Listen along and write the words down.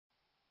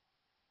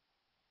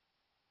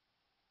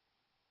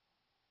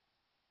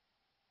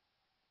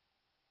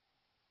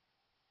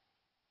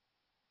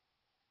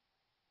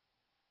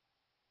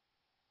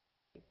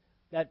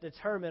that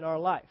determine our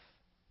life.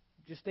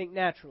 Just think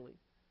naturally.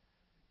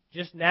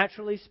 Just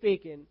naturally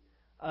speaking,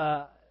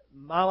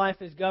 my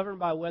life is governed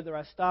by whether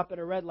I stop at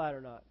a red light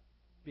or not.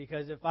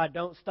 Because if I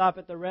don't stop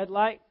at the red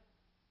light,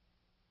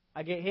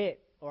 I get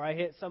hit or I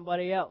hit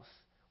somebody else.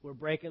 We're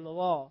breaking the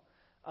law.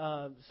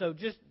 So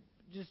just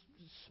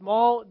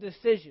small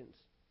decisions.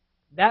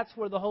 That's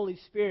where the Holy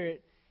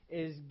Spirit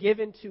is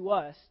given to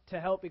us to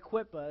help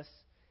equip us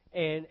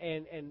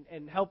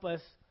and help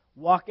us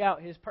walk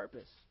out His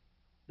purpose.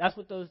 That's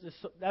what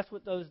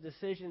those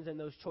decisions and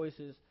those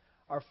choices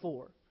are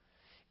for.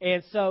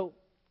 And so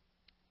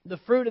the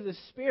fruit of the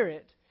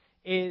Spirit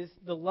is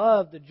the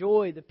love, the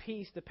joy, the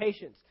peace, the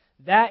patience.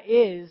 That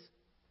is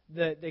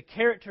the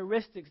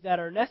characteristics that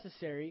are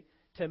necessary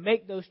to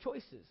make those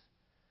choices.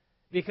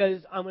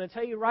 Because I'm going to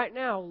tell you right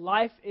now,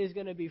 life is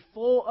going to be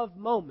full of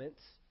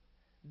moments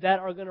that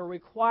are going to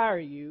require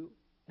you,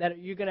 that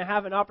you're going to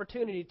have an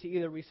opportunity to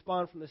either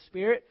respond from the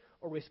Spirit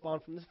or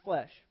respond from the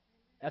flesh.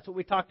 That's what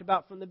we talked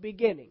about from the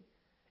beginning.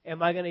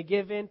 Am I going to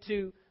give in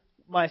to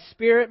my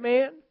spirit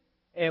man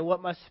and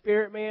what my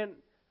spirit man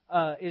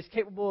is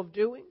capable of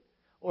doing?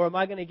 Or am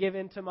I going to give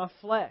in to my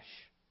flesh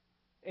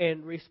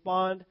and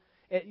respond?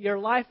 Your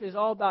life is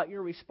all about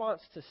your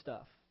response to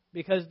stuff.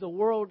 Because the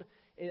world,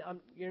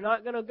 you're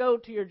not going to go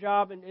to your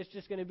job and it's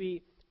just going to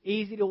be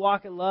easy to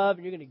walk in love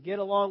and you're going to get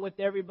along with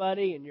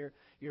everybody and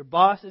your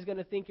boss is going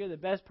to think you're the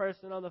best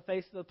person on the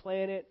face of the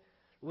planet.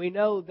 We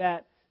know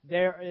that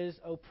there is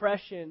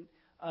oppression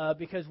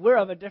because we're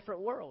of a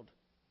different world.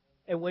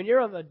 And when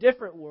you're of a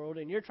different world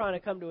and you're trying to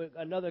come to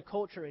another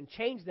culture and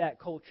change that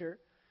culture,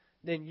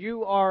 then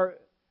you are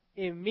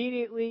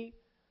immediately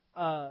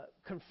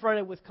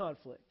confronted with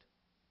conflict.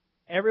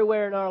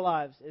 Everywhere in our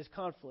lives is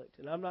conflict.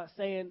 And I'm not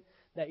saying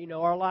that,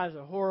 our lives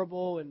are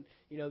horrible and,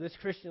 this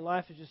Christian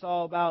life is just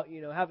all about,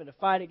 having to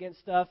fight against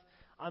stuff.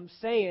 I'm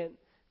saying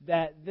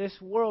that this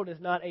world is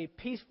not a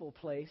peaceful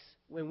place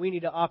when we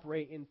need to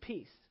operate in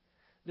peace.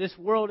 This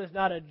world is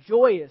not a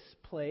joyous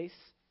place,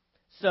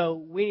 so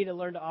we need to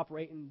learn to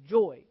operate in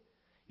joy.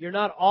 You're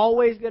not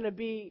always going to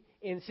be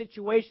in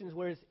situations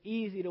where it's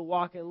easy to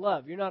walk in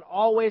love. You're not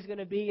always going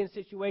to be in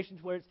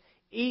situations where it's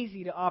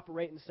easy to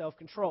operate in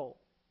self-control.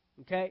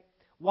 Okay?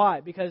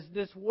 Why? Because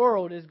this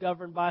world is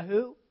governed by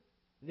who?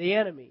 The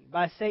enemy,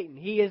 by Satan.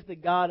 He is the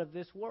god of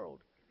this world.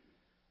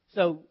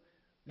 So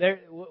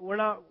we're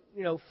not,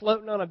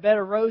 floating on a bed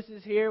of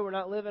roses here. We're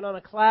not living on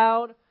a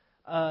cloud.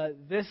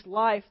 This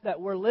life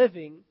that we're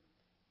living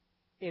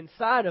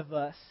inside of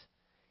us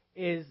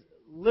is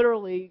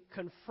literally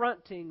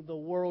confronting the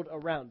world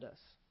around us.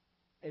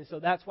 And so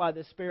that's why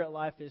the spirit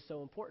life is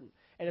so important.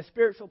 And a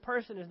spiritual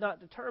person is not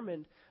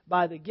determined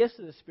by the gifts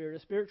of the Spirit. A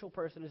spiritual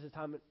person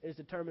is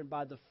determined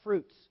by the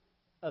fruits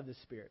of the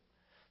Spirit.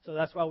 So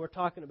that's why we're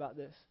talking about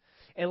this.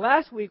 And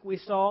last week we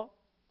saw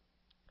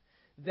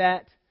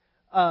that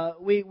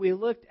we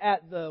looked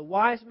at the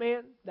wise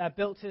man that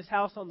built his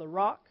house on the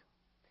rock.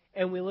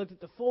 And we looked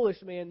at the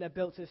foolish man that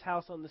built his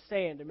house on the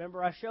sand.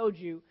 Remember, I showed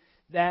you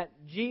that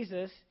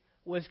Jesus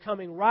was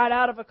coming right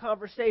out of a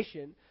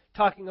conversation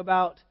talking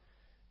about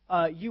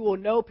you will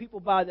know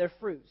people by their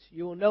fruits.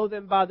 You will know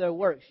them by their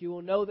works. You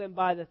will know them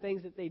by the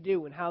things that they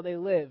do and how they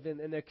live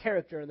and their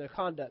character and their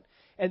conduct.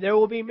 And there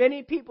will be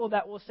many people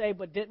that will say,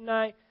 but didn't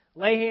I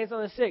lay hands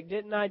on the sick?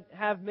 Didn't I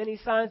have many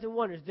signs and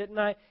wonders? Didn't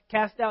I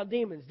cast out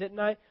demons? Didn't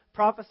I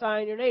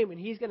prophesy in your name? And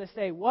He's going to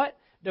say, what?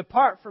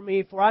 Depart from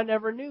me, for I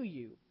never knew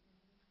you.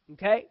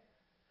 Okay?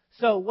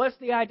 So what's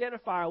the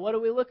identifier? What are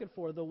we looking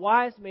for? The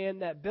wise man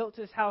that built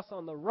his house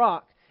on the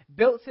rock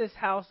built his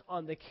house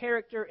on the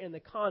character and the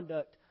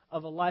conduct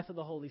of a life of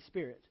the Holy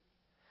Spirit.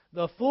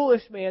 The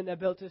foolish man that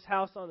built his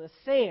house on the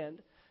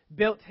sand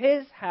built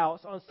his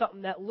house on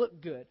something that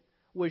looked good,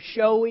 was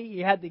showy, he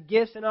had the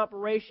gifts in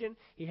operation,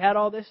 he had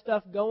all this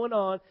stuff going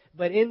on,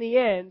 but in the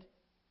end,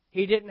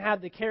 he didn't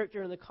have the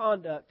character and the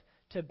conduct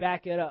to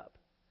back it up.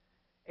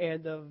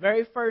 And the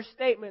very first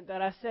statement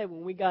that I said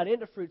when we got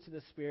into fruits of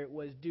the Spirit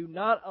was, do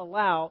not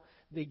allow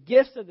the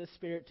gifts of the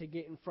Spirit to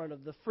get in front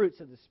of the fruits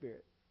of the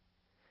Spirit.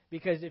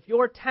 Because if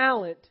your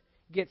talent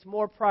gets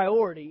more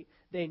priority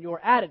than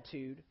your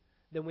attitude,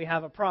 then we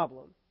have a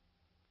problem.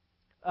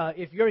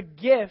 If your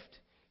gift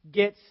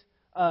gets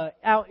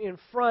out in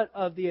front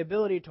of the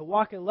ability to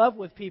walk in love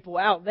with people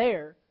out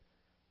there,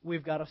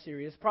 we've got a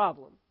serious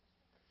problem.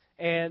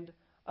 And,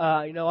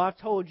 I've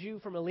told you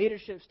from a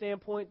leadership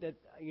standpoint that,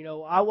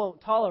 I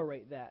won't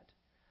tolerate that.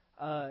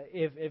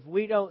 If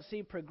we don't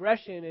see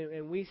progression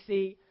and we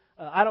see,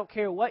 I don't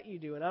care what you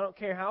do and I don't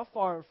care how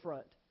far in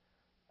front.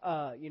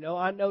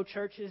 I know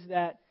churches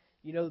that,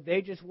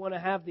 they just want to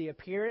have the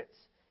appearance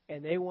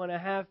and they want to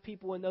have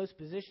people in those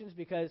positions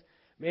because,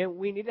 man,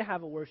 we need to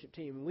have a worship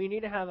team. We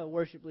need to have a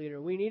worship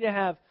leader. We need to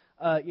have,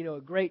 a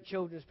great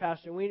children's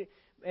pastor.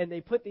 And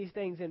they put these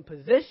things in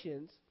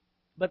positions,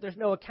 but there's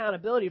no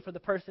accountability for the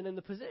person in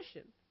the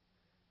position.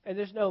 And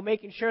there's no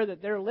making sure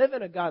that they're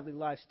living a godly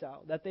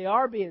lifestyle, that they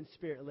are being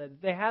Spirit-led,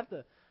 that they have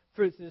the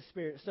fruits of the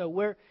Spirit. So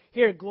we're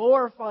here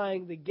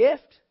glorifying the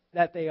gift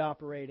that they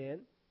operate in,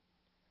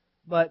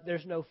 but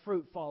there's no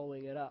fruit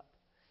following it up.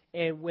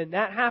 And when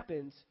that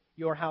happens,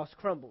 your house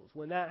crumbles.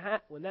 When that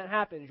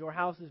happens, your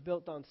house is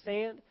built on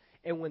sand.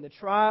 And when the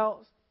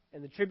trials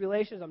and the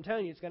tribulations, I'm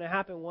telling you, it's going to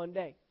happen one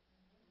day.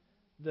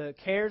 The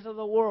cares of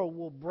the world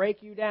will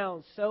break you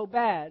down so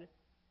bad,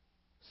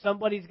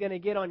 somebody's going to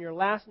get on your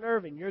last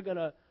nerve, and you're going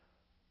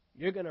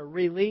to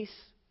release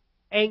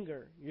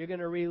anger. You're going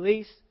to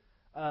release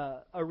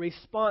a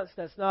response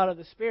that's not of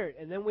the Spirit.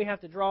 And then we have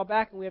to draw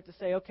back and we have to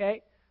say,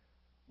 okay,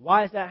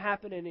 why is that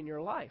happening in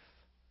your life?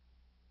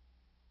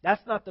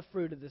 That's not the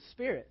fruit of the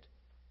Spirit.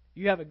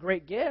 You have a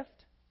great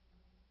gift,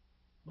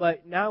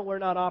 but now we're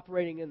not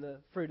operating in the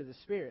fruit of the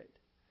Spirit.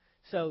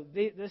 So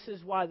this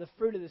is why the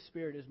fruit of the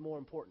Spirit is more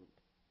important.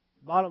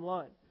 Bottom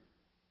line.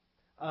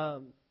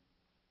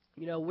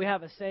 We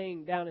have a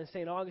saying down in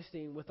St.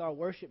 Augustine with our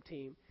worship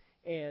team,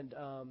 and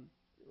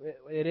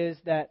it is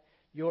that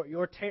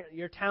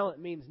your talent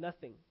means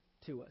nothing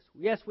to us.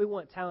 Yes, we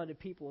want talented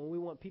people, and we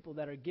want people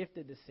that are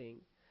gifted to sing.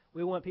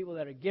 We want people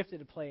that are gifted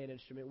to play an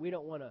instrument. We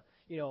don't want a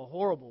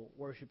horrible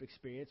worship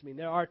experience. I mean,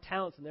 there are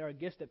talents and there are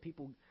gifts that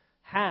people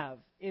have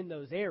in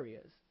those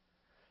areas.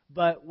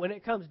 But when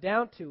it comes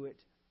down to it,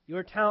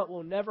 your talent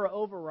will never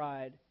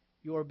override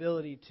your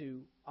ability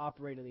to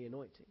operate in the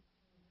anointing.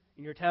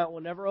 And your talent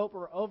will never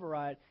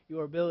override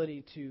your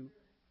ability to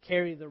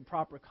carry the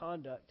proper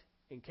conduct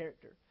and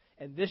character.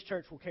 And this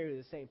church will carry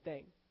the same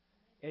thing.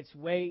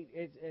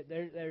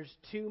 There's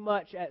too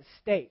much at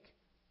stake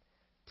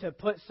to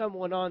put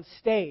someone on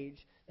stage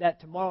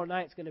that tomorrow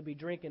night's going to be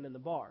drinking in the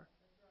bar.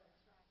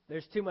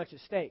 There's too much at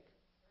stake.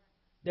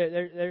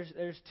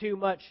 There's too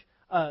much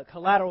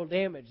collateral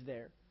damage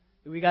there.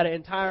 We got an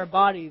entire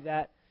body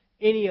that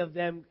any of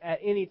them at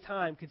any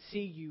time could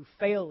see you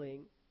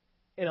failing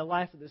in a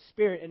life of the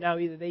Spirit, and now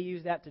either they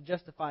use that to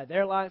justify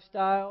their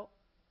lifestyle,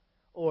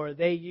 or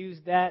they use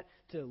that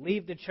to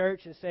leave the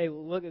church and say,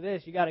 well, look at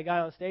this, you got a guy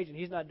on stage and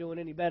he's not doing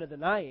any better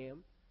than I am.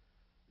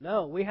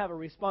 No, we have a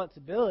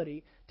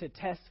responsibility to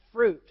test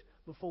fruit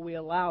before we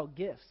allow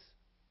gifts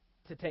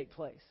to take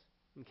place.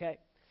 Okay?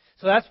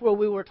 So that's what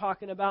we were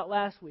talking about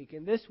last week.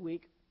 And this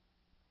week,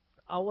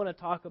 I want to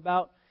talk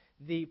about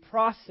the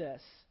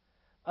process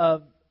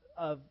of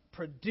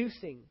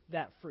producing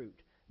that fruit.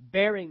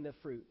 Bearing the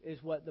fruit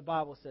is what the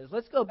Bible says.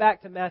 Let's go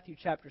back to Matthew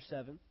chapter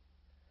 7.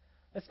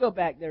 Let's go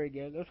back there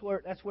again.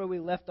 That's where we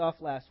left off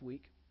last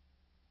week.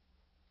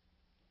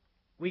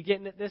 We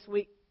getting it this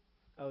week?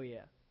 Oh,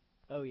 yeah.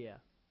 Oh, yeah.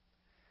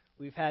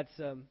 We've had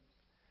some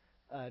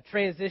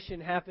transition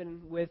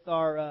happen with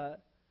our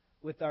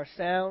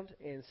sound,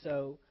 and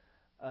so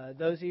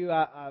those of you,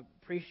 I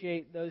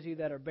appreciate those of you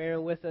that are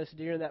bearing with us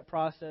during that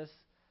process.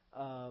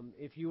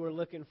 If you were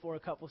looking for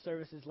a couple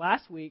services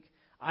last week,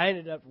 I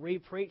ended up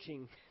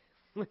re-preaching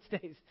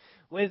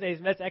Wednesday's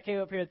message. I came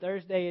up here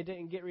Thursday. It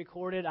didn't get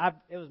recorded.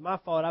 It was my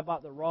fault. I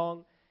bought the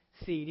wrong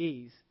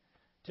CDs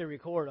to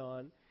record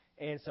on.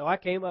 And so I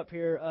came up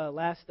here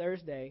last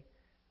Thursday.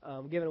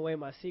 I'm giving away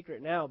my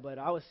secret now, but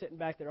I was sitting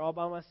back there all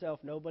by myself,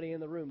 nobody in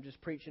the room, just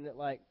preaching it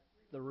like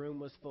the room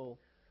was full.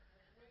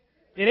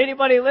 Did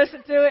anybody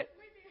listen to it?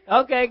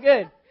 Okay,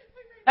 good.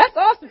 That's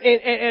awesome.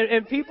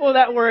 And people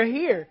that were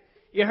here,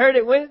 you heard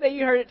it Wednesday,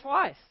 you heard it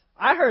twice.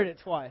 I heard it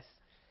twice.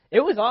 It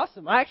was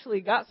awesome. I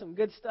actually got some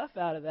good stuff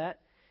out of that.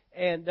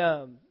 And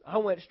I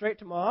went straight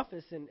to my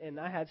office, and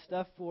I had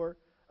stuff for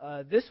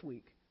this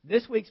week.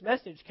 This week's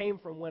message came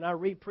from when I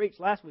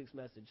re-preached last week's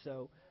message.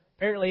 So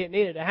apparently it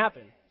needed to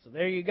happen. So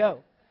there you go.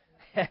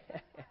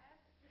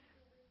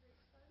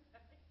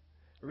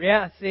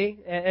 Yeah, see?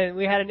 And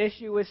we had an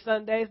issue with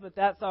Sundays, but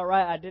that's all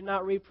right. I did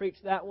not re-preach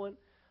that one.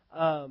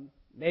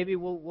 Maybe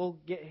we'll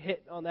get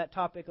hit on that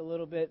topic a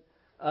little bit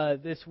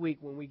this week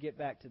when we get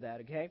back to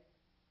that, okay?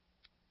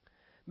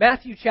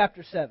 Matthew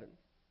chapter 7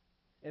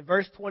 and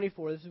verse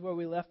 24. This is where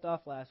we left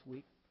off last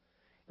week.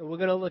 And we're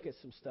going to look at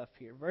some stuff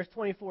here. Verse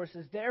 24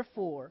 says,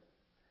 "Therefore,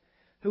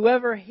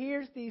 whoever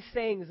hears these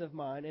sayings of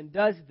mine and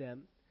does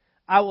them,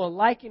 I will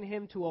liken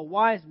him to a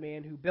wise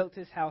man who built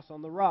his house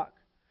on the rock.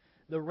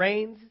 The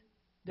rains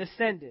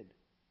descended,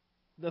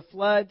 the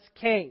floods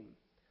came,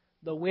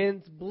 the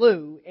winds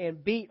blew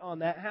and beat on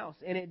that house,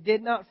 and it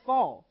did not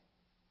fall.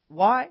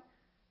 Why?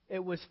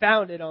 It was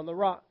founded on the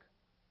rock."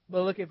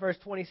 But look at verse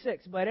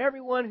 26. "But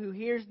everyone who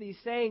hears these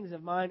sayings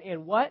of mine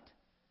and what?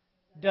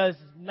 Does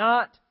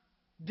not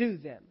do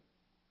them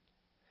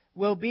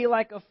will be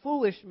like a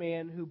foolish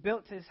man who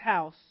built his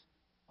house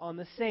on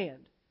the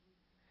sand.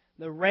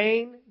 The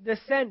rain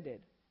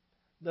descended,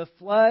 the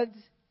floods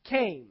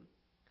came,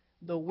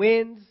 the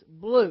winds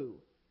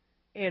blew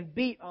and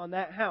beat on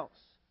that house.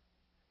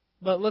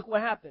 But look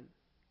what happened.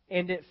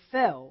 And it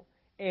fell,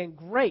 and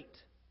great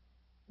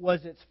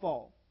was its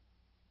fall."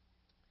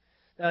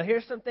 Now,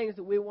 here's some things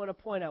that we want to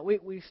point out.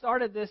 We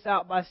started this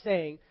out by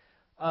saying,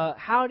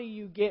 how do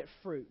you get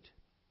fruit?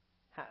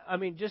 I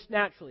mean, just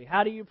naturally,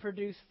 how do you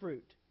produce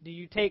fruit? Do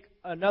you take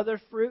another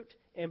fruit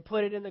and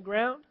put it in the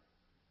ground?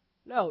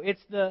 No, it's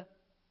the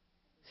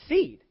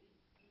seed.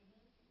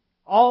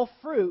 All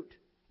fruit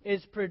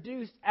is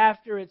produced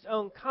after its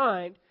own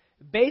kind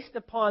based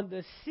upon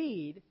the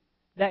seed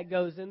that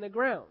goes in the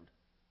ground.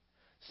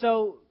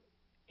 So,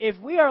 if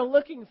we are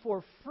looking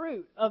for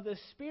fruit of the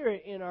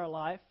Spirit in our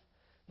life,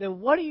 then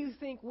what do you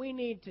think we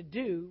need to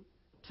do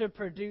to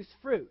produce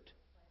fruit?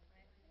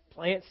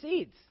 Plant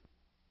seeds.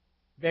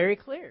 Very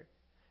clear.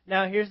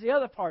 Now, here's the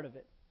other part of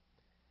it.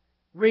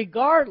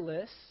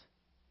 Regardless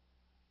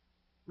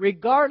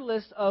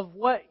of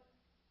what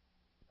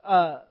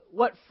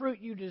fruit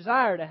you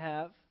desire to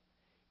have,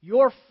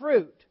 your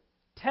fruit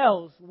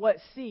tells what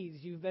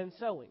seeds you've been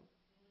sowing.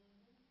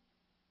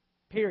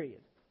 Period.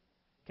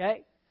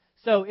 Okay?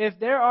 So if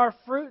there are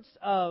fruits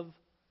of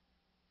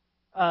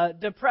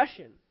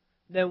depression,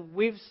 then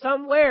we've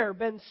somewhere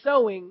been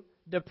sowing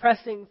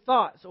depressing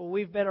thoughts, or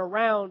we've been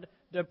around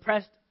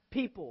depressed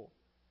people.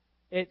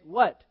 It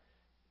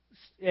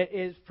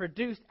is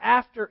produced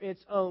after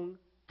its own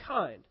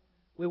kind.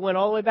 We went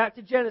all the way back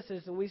to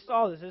Genesis and we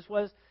saw this.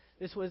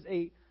 This was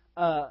a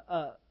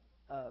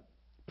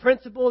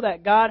principle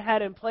that God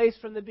had in place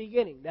from the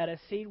beginning, that a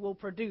seed will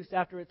produce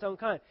after its own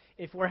kind.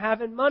 If we're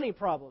having money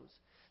problems,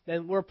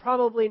 then we're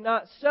probably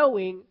not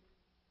sowing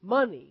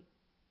money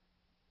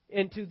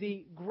into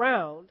the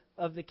ground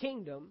of the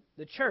kingdom,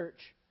 the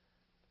church,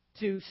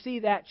 to see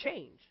that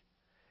change.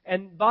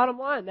 And bottom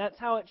line, that's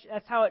how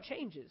it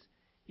changes.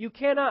 You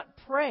cannot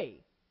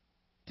pray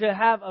to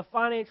have a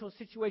financial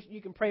situation.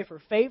 You can pray for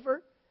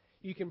favor.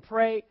 You can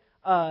pray,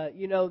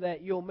 that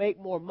you'll make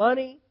more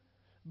money.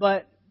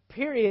 But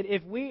period,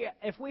 if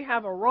we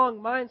have a wrong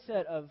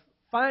mindset of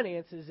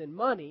finances and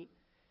money,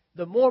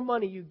 the more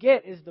money you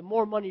get is the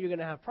more money you're going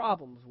to have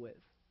problems with.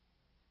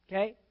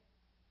 Okay?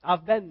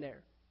 I've been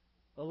there.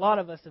 A lot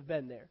of us have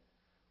been there.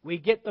 We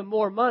get the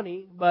more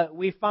money, but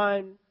we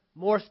find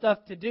more stuff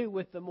to do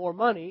with the more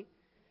money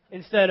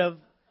instead of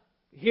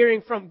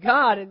hearing from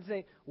God and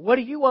saying, what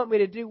do you want me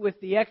to do with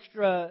the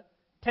extra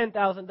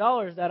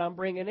 $10,000 that I'm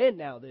bringing in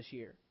now this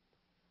year?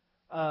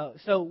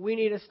 So we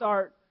need to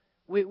start,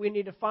 we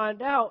need to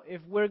find out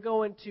if we're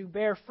going to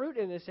bear fruit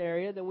in this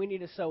area, then we need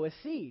to sow a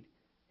seed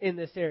in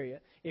this area.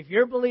 If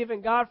you're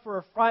believing God for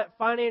a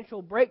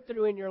financial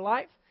breakthrough in your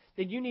life,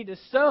 then you need to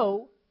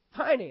sow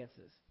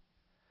finances.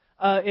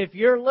 If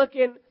you're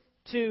looking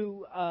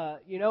to,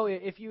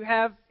 if you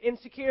have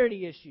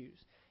insecurity issues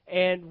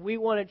and we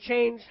want to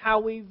change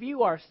how we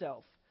view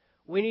ourselves,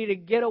 we need to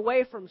get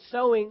away from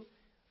sowing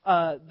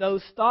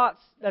those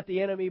thoughts that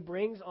the enemy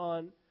brings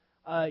on,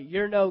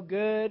 you're no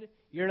good,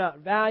 you're not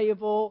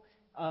valuable.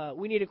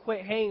 We need to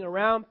quit hanging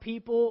around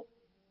people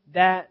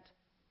that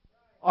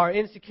are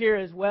insecure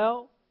as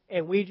well,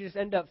 and we just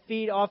end up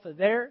feed off of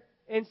their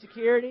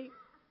insecurity.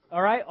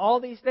 All right? All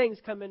these things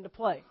come into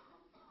play.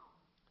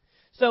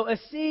 So a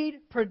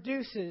seed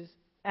produces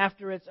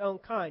after its own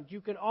kind. You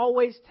can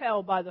always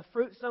tell by the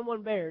fruit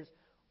someone bears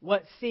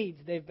what seeds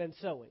they've been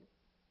sowing.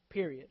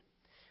 Period.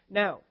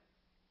 Now,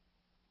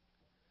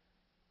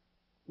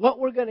 what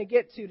we're going to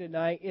get to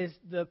tonight is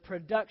the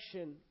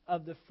production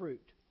of the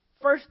fruit.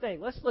 First thing,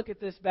 let's look at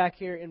this back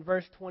here in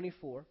verse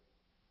 24.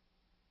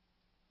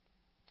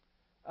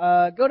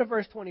 Go to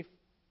verse 20.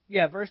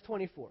 Yeah, verse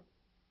 24.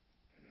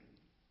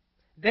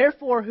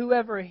 Therefore,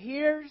 whoever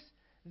hears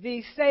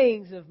these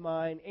sayings of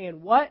mine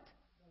and what?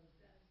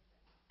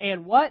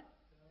 And what?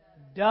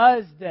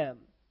 Does them.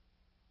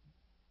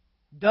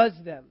 Does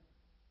them.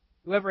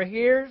 Whoever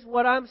hears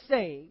what I'm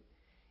saying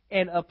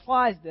and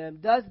applies them,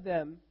 does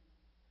them,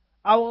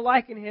 I will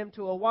liken him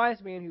to a wise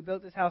man who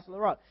built his house on the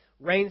rock.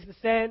 Rains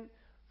descended,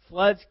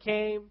 floods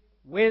came,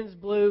 winds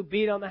blew,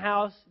 beat on the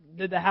house.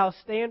 Did the house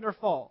stand or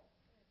fall?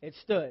 It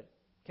stood.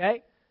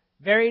 Okay?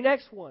 Very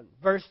next one,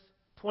 verse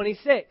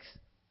 26.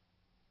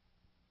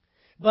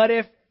 But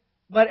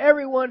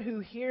everyone who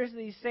hears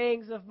these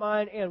sayings of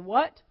mine and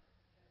what?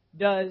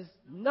 Does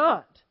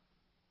not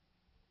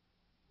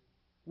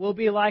will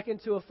be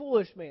likened to a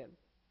foolish man.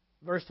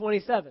 Verse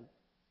 27.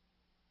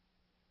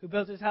 Who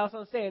built his house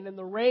on sand. And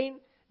the rain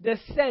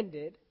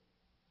descended,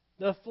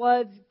 the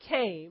floods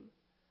came,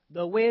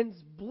 the winds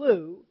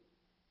blew,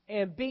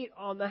 and beat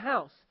on the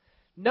house.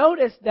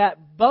 Notice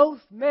that both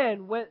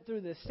men went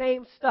through the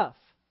same stuff.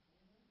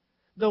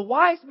 The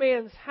wise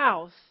man's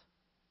house,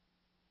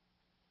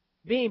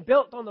 being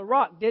built on the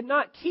rock, did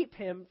not keep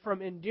him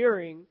from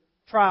enduring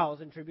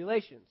trials and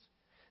tribulations.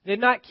 Did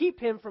not keep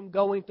him from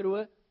going through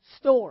a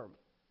storm.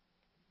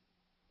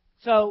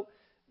 So,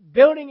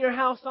 building your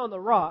house on the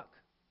rock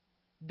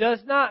does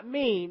not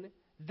mean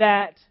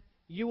that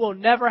you will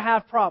never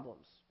have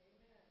problems.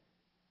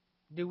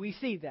 Do we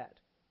see that?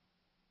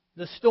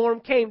 The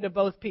storm came to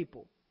both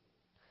people.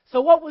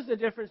 So what was the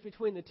difference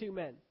between the two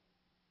men?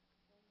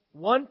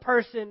 One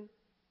person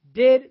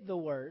did the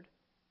word.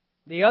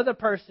 The other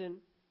person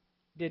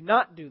did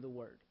not do the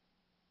word.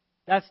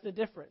 That's the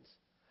difference.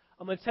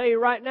 I'm going to tell you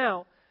right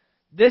now,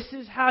 this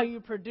is how you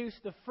produce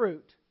the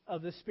fruit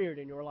of the Spirit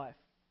in your life.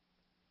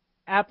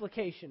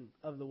 Application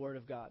of the Word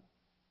of God.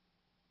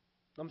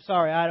 I'm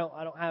sorry, I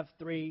don't have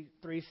three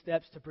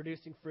steps to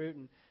producing fruit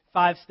and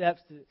 5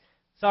 steps to.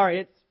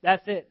 Sorry,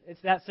 that's it.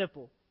 It's that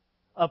simple.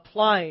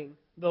 Applying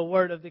the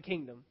Word of the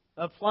kingdom.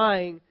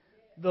 Applying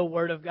the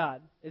Word of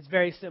God. It's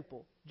very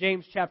simple.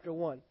 James chapter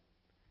 1.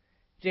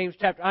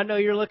 I know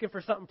you're looking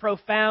for something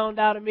profound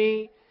out of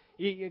me.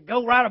 You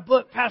go write a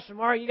book, Pastor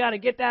Mark. You got to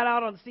get that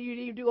out on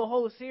CD and do a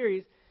whole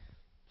series.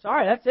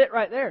 Sorry, that's it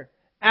right there.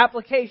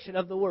 Application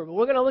of the Word. But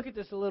we're going to look at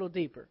this a little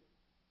deeper.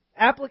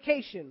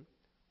 Application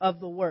of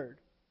the Word.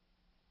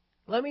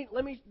 Let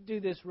me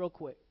do this real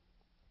quick.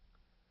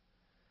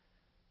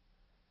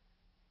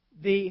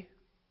 We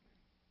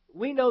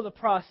know the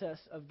process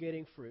of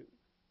getting fruit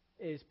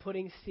is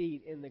putting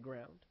seed in the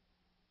ground.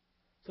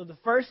 So the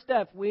first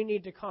step we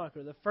need to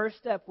conquer, the first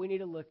step we need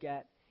to look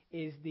at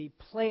is the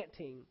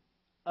planting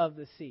of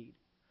the seed.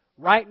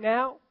 Right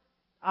now,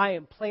 I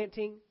am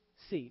planting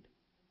seed.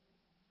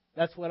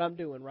 That's what I'm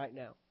doing right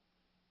now.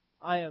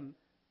 I am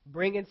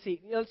bringing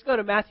seed. Let's go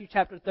to Matthew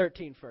chapter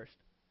 13 first.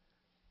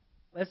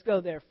 Let's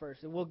go there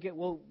first, and we'll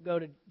go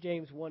to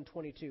James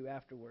 1:22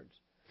 afterwards.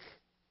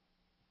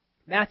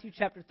 Matthew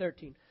chapter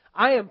 13.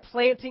 I am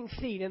planting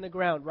seed in the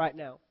ground right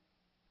now.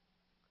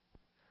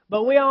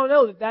 But we all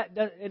know that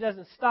it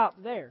doesn't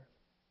stop there.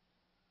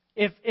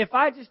 If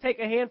I just take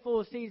a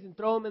handful of seeds and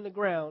throw them in the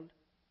ground,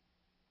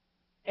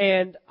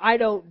 and I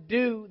don't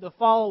do the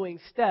following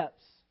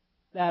steps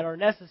that are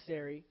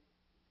necessary,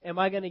 am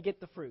I going to get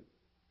the fruit?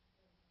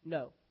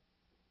 No.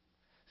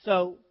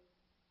 So,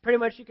 pretty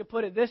much you could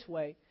put it this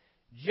way.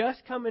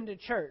 Just coming to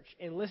church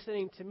and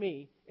listening to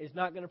me is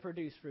not going to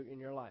produce fruit in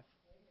your life.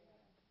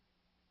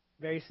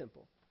 Very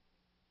simple.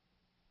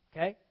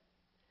 Okay?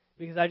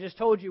 Because I just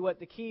told you what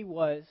the key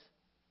was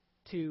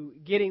to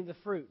getting the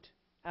fruit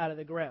out of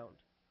the ground.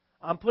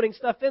 I'm putting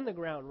stuff in the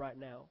ground right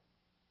now.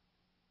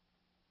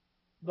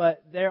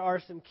 But there are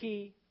some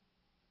key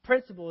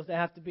principles that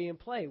have to be in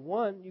play.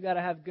 One, you got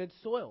to have good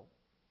soil.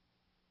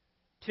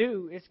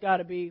 Two, it's got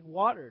to be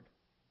watered.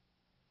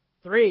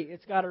 Three,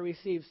 it's got to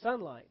receive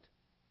sunlight.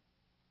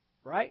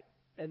 Right?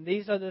 And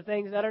these are the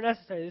things that are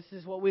necessary.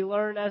 This is what we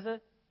learn as a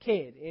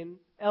kid in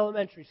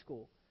elementary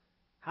school.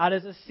 How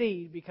does a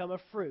seed become a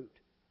fruit?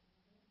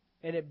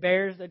 And it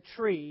bears a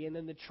tree, and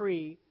then the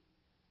tree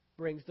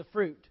brings the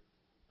fruit.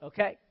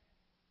 Okay?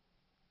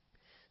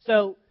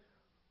 So,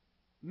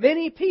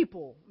 many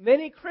people,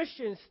 many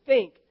Christians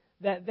think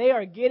that they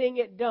are getting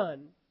it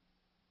done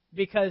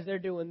because they're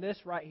doing this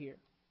right here.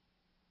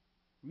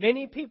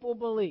 Many people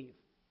believe.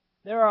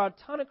 There are a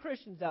ton of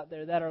Christians out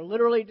there that are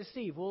literally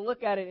deceived. We'll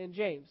look at it in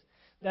James.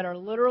 That are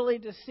literally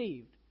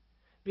deceived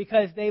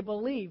because they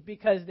believe,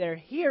 because they're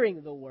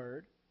hearing the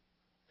Word,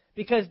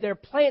 because they're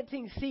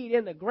planting seed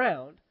in the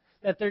ground,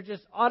 that they're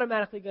just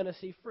automatically going to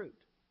see fruit.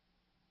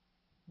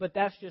 But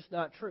that's just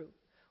not true.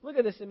 Look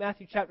at this in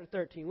Matthew chapter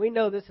 13. We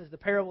know this is the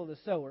parable of the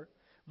sower,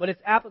 but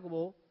it's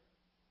applicable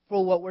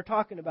for what we're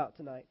talking about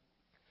tonight.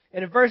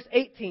 And in verse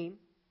 18,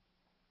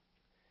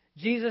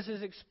 Jesus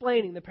is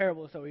explaining the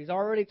parable of the sower. He's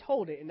already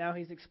told it, and now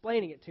he's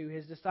explaining it to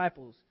his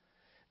disciples.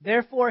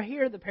 Therefore,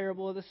 hear the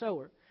parable of the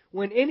sower.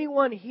 When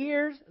anyone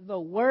hears the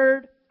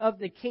word of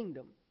the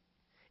kingdom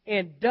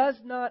and does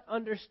not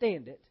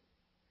understand it,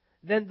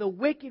 then the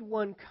wicked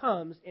one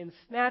comes and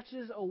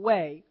snatches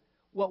away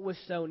what was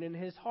sown in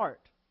his heart.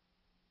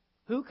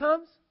 Who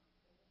comes?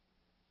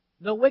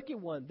 The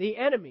wicked one, the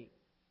enemy.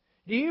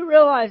 Do you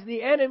realize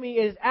the enemy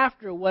is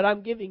after what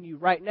I'm giving you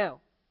right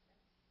now?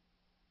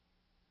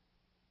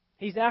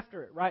 He's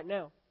after it right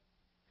now.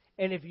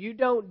 And if you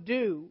don't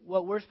do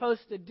what we're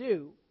supposed to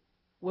do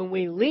when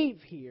we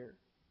leave here,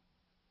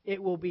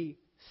 it will be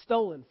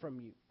stolen from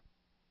you.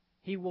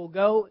 He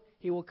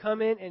will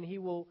come in and he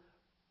will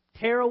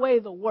tear away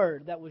the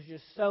word that was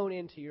just sown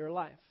into your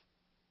life.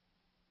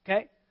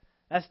 Okay?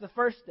 That's the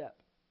first step.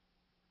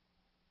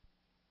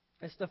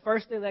 That's the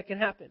first thing that can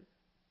happen.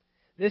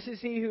 This is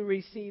he who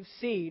receives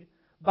seed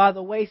by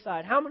the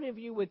wayside. How many of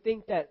you would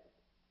think that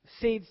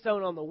seed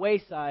sown on the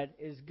wayside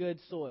is good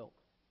soil?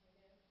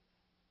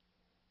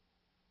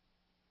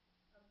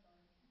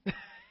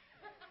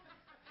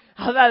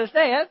 I was about to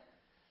say it.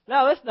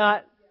 No, it's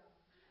not.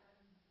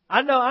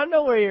 I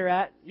know where you're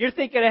at. You're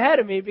thinking ahead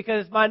of me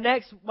because my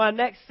next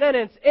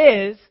sentence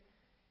is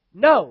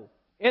no,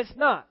 it's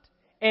not.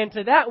 And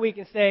to that we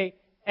can say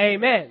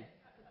amen.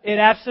 It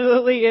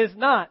absolutely is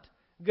not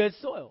good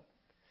soil.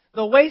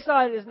 The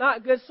wayside is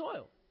not good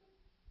soil.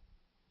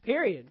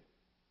 Period.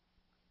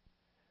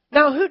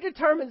 Now, who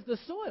determines the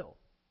soil?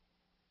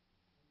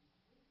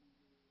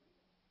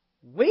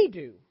 We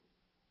do.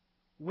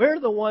 We're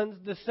the ones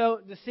the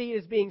seed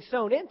is being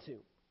sown into.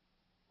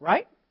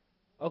 Right?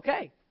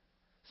 Okay.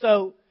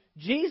 So,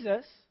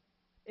 Jesus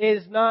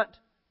is not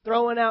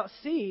throwing out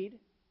seed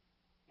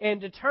and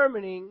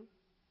determining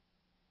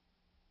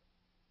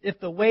if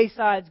the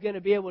wayside's going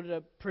to be able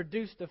to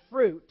produce the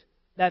fruit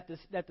that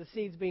the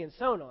seed's being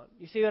sown on.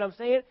 You see what I'm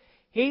saying?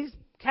 He's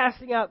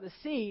casting out the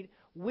seed.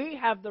 We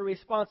have the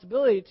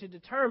responsibility to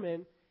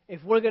determine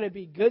if we're going to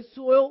be good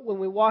soil when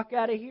we walk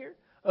out of here,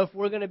 or if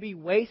we're going to be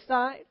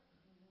wayside.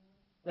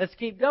 Let's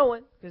keep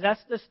going, because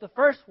that's just the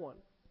first one.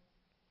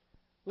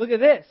 Look at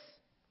this.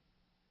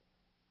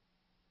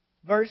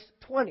 Verse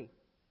 20.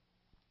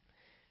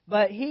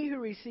 But he who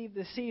received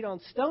the seed on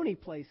stony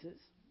places,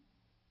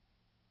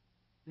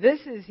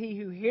 this is he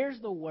who hears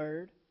the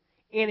word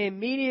and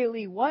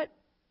immediately what?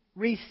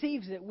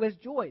 Receives it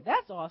with joy.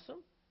 That's awesome.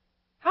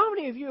 How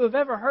many of you have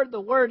ever heard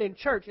the word in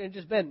church and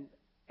just been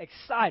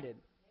excited?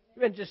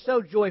 You've been just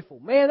so joyful.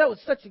 Man, that was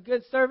such a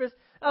good service.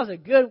 That was a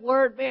good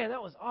word. Man,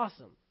 that was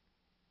awesome.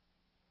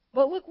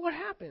 But look what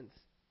happens.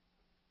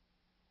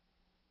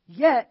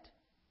 Yet,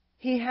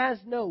 he has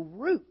no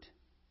root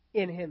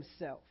in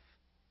himself,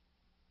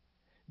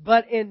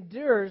 but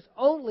endures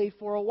only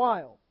for a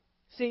while.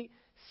 See,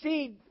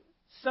 seed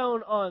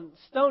sown on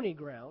stony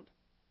ground,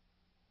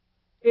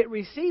 it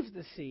receives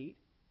the seed,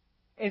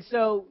 and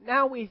so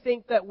now we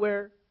think that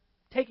we're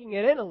taking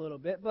it in a little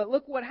bit, but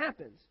look what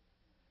happens.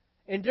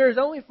 Endures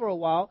only for a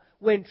while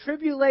when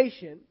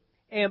tribulation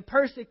and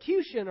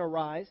persecution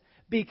arise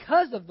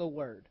because of the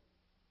word.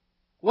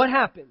 What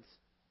happens?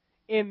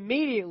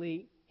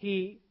 Immediately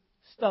he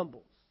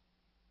stumbles.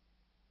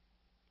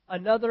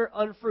 Another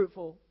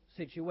unfruitful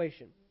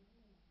situation.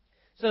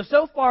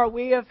 So far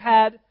we've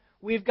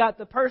got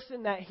the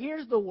person that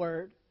hears the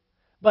word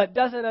but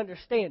doesn't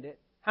understand it.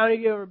 How many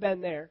of you have ever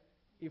been there?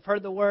 You've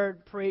heard the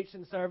word preached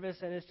in service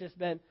and it's just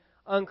been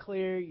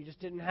unclear. You just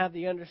didn't have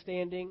the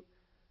understanding.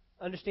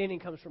 Understanding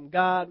comes from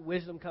God.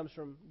 Wisdom comes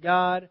from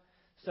God.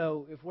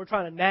 So if we're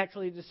trying to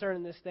naturally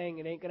discern this thing,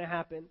 it ain't going to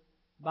happen.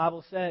 The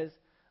Bible says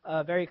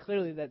very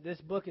clearly that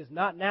this book is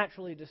not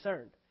naturally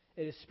discerned.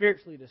 It is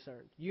spiritually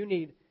discerned. You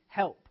need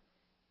help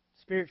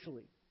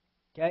spiritually.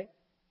 Okay?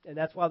 And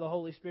that's why the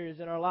Holy Spirit is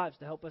in our lives,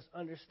 to help us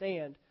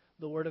understand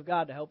the Word of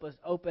God, to help us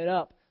open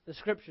up the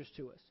Scriptures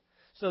to us.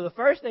 So the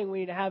first thing we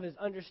need to have is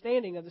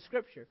understanding of the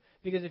Scripture.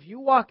 Because if you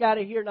walk out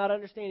of here not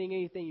understanding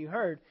anything you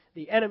heard,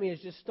 the enemy has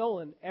just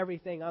stolen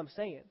everything I'm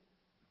saying.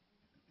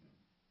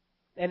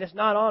 And it's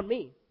not on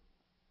me.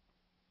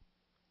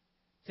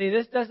 See,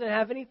 this doesn't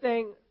have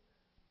anything...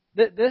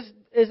 This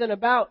isn't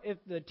about if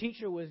the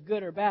teacher was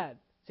good or bad.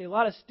 See, a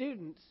lot of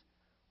students,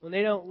 when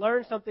they don't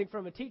learn something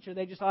from a teacher,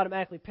 they just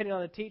automatically pin it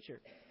on the teacher.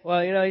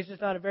 Well, he's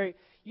just not a very...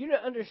 You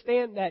don't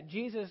understand that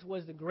Jesus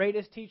was the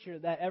greatest teacher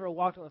that ever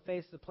walked on the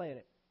face of the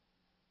planet.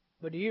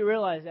 But do you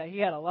realize that he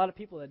had a lot of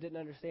people that didn't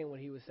understand what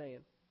he was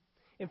saying?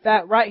 In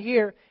fact, right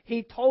here,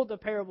 he told the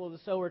parable of the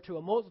sower to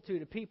a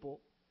multitude of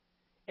people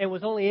and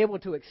was only able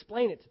to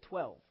explain it to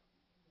 12.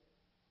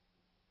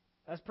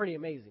 That's pretty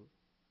amazing.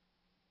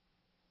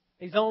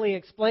 He's only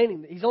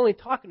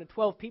talking to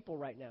 12 people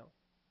right now.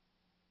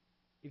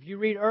 If you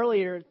read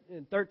earlier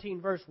in 13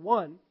 verse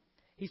 1,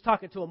 he's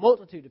talking to a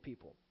multitude of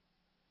people.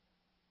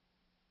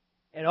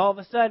 And all of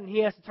a sudden, he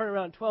has to turn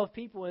around 12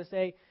 people and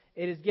say,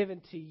 it is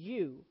given to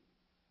you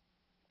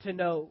to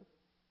know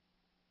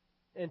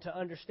and to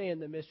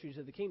understand the mysteries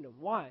of the kingdom.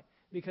 Why?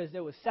 Because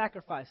there was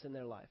sacrifice in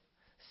their life.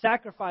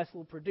 Sacrifice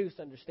will produce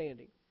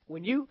understanding.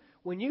 When you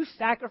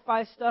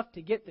sacrifice stuff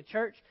to get to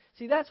church,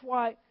 see, that's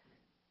why,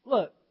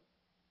 look,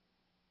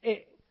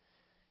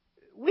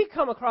 we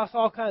come across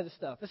all kinds of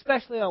stuff,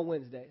 especially on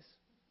Wednesdays.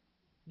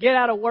 Get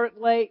out of work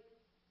late,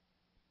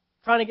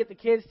 trying to get the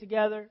kids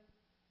together,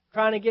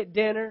 trying to get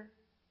dinner,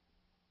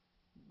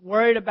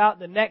 worried about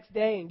the next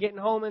day and getting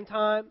home in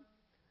time.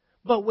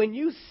 But when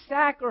you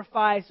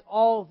sacrifice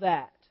all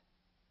that,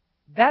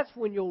 that's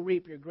when you'll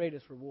reap your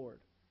greatest reward.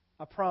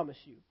 I promise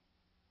you.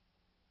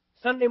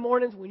 Sunday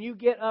mornings when you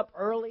get up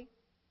early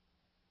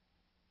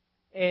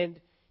and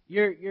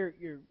you're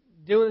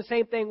doing the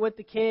same thing with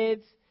the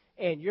kids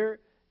and you're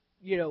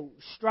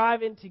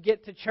striving to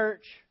get to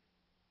church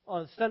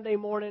on Sunday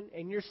morning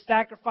and you're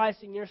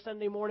sacrificing your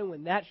Sunday morning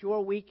when that's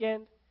your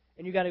weekend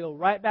and you got to go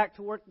right back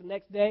to work the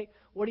next day,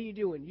 what are you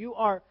doing?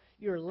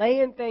 You're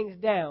laying things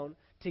down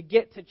to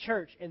get to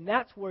church, and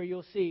that's where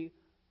you'll see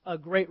a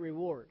great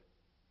reward.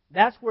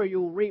 That's where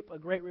you'll reap a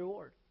great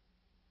reward.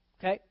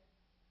 Okay?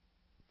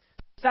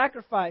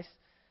 Sacrifice.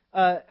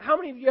 How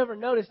many of you ever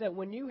noticed that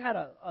when you had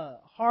a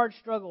hard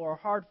struggle or a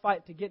hard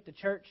fight to get to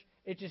church,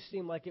 it just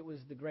seemed like it was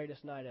the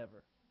greatest night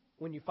ever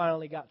when you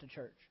finally got to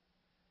church?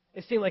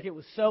 It seemed like it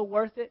was so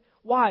worth it.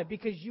 Why?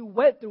 Because you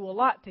went through a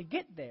lot to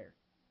get there.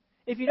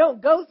 If you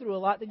don't go through a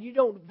lot, then you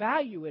don't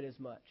value it as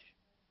much.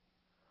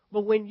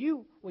 But when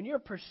you're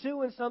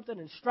pursuing something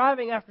and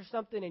striving after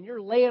something and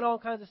you're laying all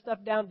kinds of stuff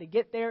down to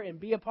get there and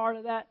be a part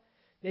of that,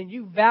 then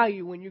you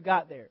value when you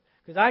got there.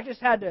 Because I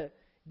just had to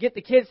get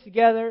the kids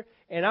together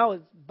and I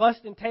was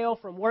busting tail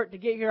from work to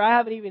get here. I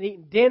haven't even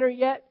eaten dinner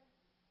yet.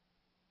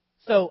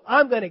 So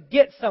I'm going to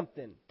get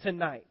something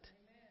tonight.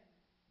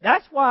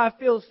 That's why I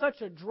feel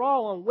such a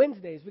draw on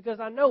Wednesdays, because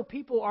I know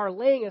people are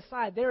laying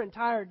aside their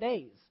entire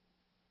days.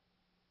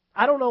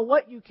 I don't know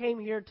what you came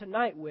here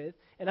tonight with,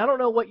 and I don't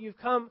know what you've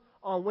come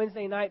on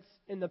Wednesday nights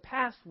in the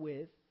past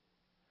with,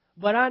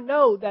 but I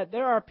know that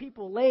there are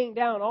people laying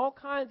down all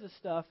kinds of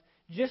stuff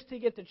just to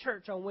get to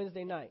church on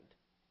Wednesday night.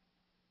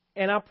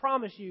 And I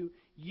promise you,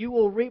 you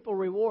will reap a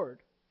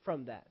reward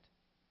from that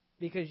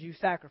because you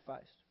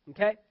sacrificed.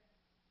 Okay?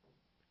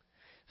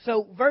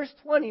 So verse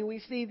 20, we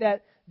see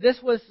that this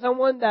was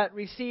someone that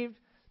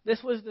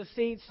this was the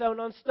seed sown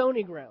on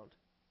stony ground.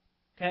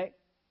 Okay?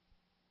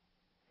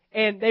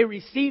 And they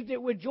received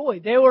it with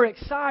joy. They were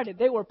excited.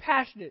 They were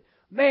passionate.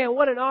 Man,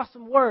 what an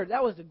awesome word.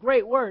 That was a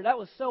great word. That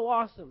was so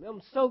awesome.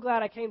 I'm so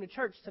glad I came to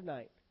church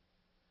tonight.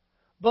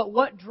 But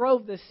what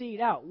drove the seed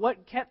out?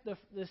 What kept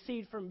the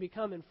seed from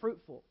becoming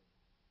fruitful?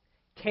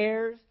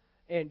 Cares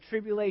and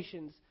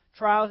tribulations,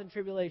 trials and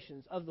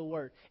tribulations of the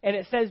Word. And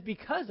it says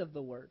because of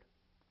the Word.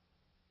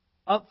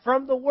 Up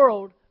from the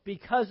world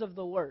because of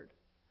the Word.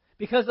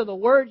 Because of the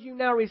Word you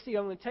now receive.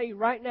 I'm going to tell you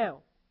right now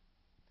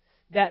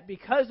that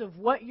because of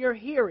what you're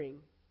hearing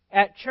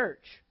at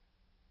church,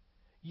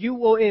 you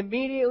will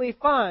immediately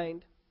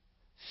find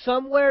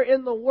somewhere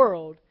in the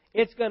world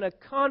it's going to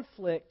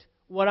conflict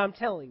what I'm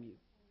telling you.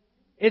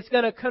 It's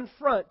going to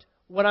confront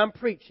what I'm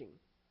preaching.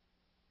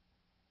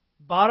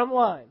 Bottom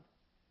line,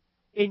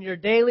 in your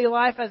daily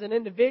life as an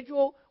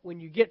individual, when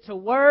you get to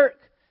work,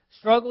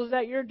 struggles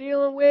that you're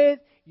dealing with,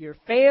 your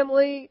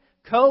family,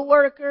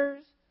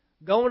 co-workers,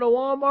 going to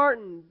Walmart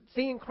and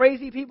seeing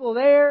crazy people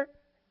there,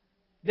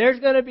 there's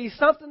going to be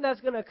something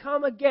that's going to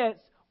come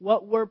against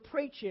what we're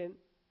preaching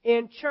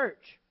in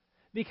church.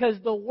 Because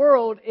the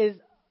world is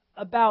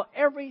about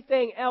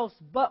everything else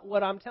but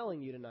what I'm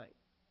telling you tonight.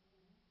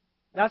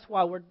 That's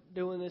why we're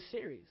doing this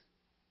series.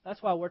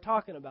 That's why we're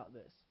talking about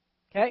this.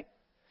 Okay?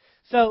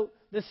 So,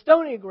 the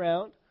stony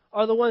ground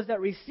are the ones that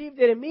received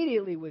it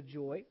immediately with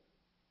joy,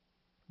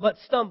 but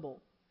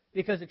stumble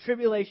because of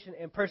tribulation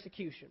and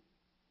persecution.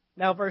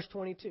 Now, verse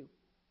 22.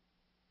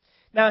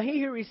 Now,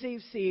 he who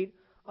receives seed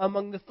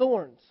among the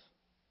thorns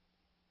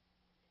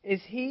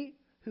is he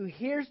who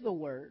hears the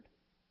word,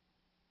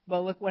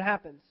 but look what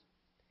happens.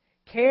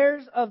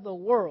 Cares of the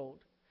world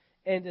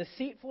and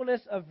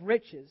deceitfulness of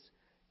riches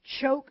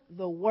choke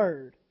the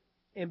word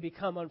and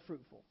become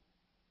unfruitful.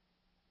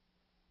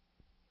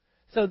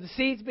 So the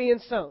seed's being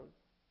sown,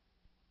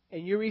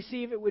 and you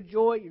receive it with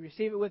joy, you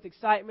receive it with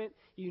excitement,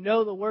 you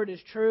know the word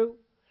is true,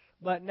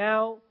 but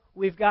now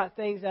we've got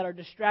things that are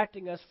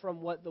distracting us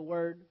from what the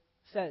word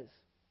says.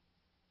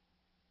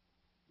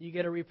 You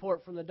get a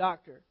report from the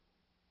doctor,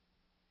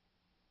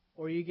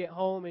 or you get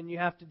home and you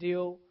have to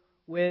deal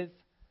with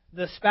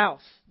the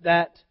spouse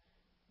that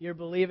you're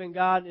believing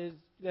God is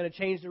going to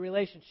change the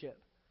relationship.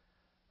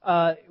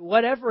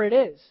 Whatever it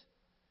is,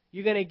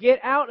 you're going to get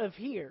out of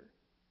here.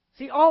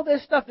 See, all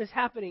this stuff is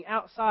happening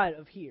outside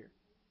of here.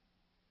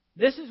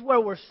 This is where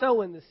we're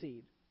sowing the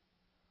seed.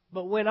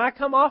 But when I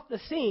come off the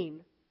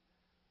scene,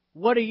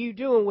 what are you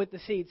doing with the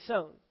seed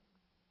sown?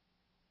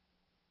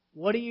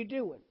 What are you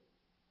doing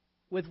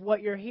with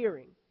what you're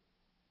hearing?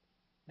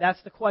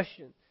 That's the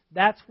question.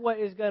 That's what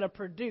is going to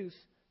produce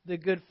the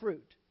good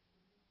fruit.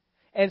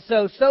 And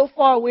so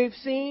far we've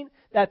seen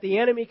that the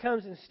enemy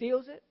comes and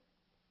steals it.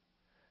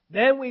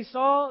 Then we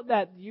saw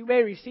that you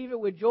may receive it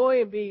with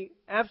joy and be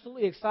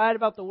absolutely excited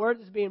about the word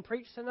that's being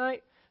preached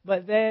tonight.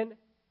 But then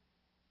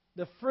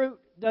the fruit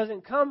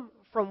doesn't come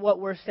from what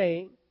we're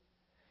saying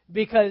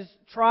because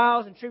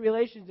trials and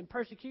tribulations and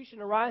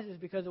persecution arises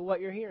because of what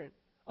you're hearing.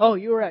 Oh,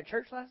 you were at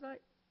church last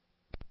night?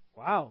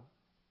 Wow.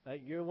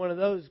 You're one of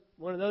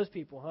those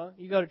people, huh?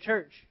 You go to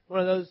church, one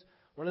of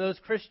those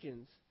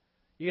Christians.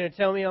 You're going to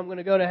tell me I'm going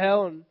to go to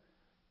hell and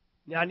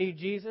I need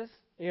Jesus?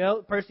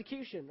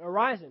 Persecution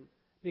arising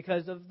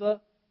because of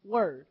the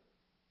word.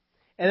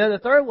 And then the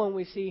third one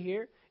we see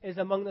here is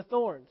among the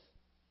thorns.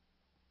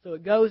 So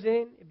it goes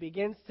in, it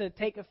begins to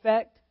take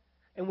effect,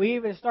 and we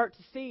even start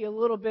to see a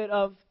little bit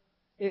of,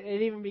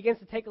 it even begins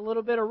to take a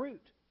little bit of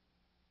root.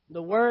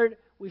 The word,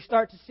 we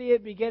start to see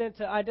it beginning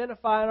to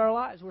identify in our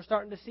lives. We're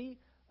starting to see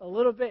a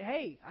little bit,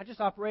 hey, I just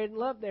operated in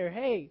love there,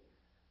 hey.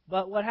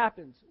 But what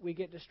happens? We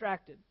get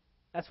distracted.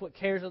 That's what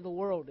cares of the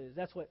world is.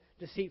 That's what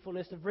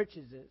deceitfulness of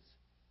riches is.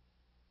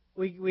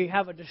 We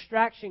have a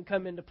distraction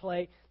come into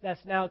play that's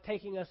now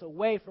taking us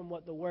away from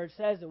what the Word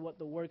says and what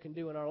the Word can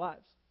do in our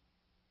lives.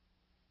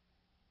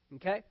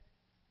 Okay?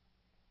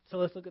 So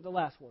let's look at the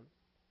last one.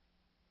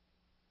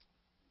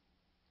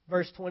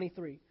 Verse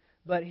 23.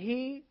 But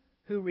he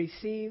who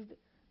received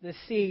the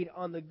seed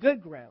on the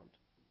good ground,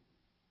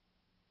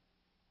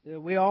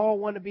 we all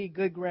want to be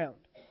good ground,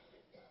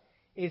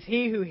 is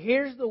he who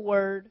hears the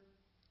Word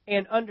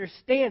and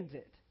understands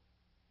it,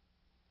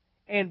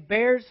 and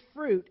bears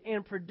fruit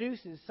and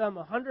produces some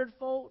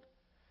 100-fold,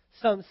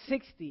 some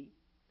 60,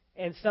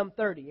 and some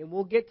 30. And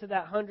we'll get to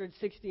that 100,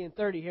 60, and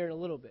 30 here in a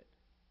little bit.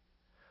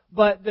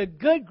 But the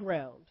good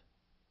ground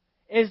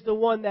is the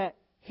one that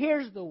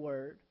hears the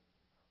word,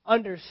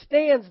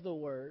 understands the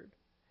word,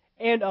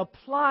 and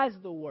applies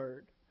the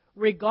word,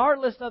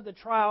 regardless of the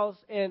trials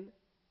and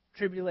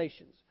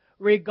tribulations,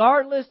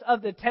 regardless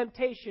of the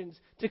temptations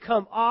to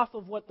come off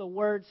of what the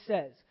word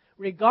says,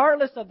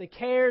 regardless of the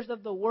cares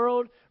of the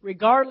world,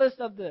 regardless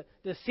of the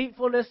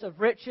deceitfulness of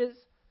riches,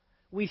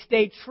 we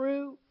stay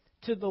true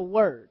to the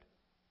Word.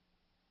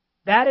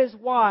 That is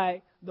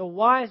why the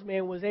wise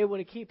man was able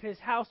to keep his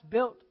house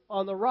built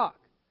on the rock.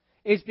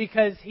 It's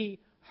because he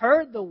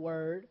heard the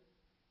Word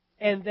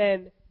and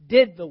then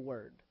did the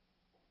Word.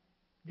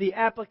 The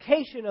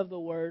application of the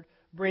Word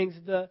brings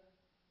the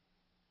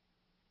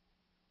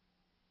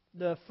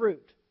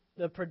fruit,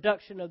 the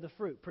production of the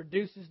fruit,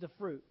 produces the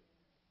fruit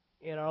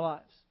in our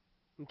lives.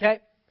 Okay?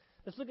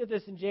 Let's look at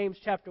this in James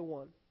chapter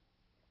 1.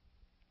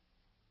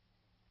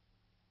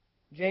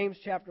 James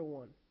chapter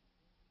 1.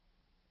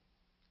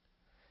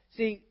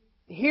 See,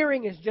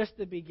 hearing is just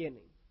the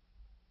beginning.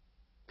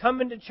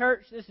 Coming to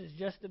church, this is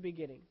just the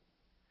beginning.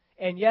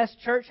 And yes,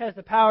 church has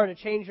the power to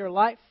change your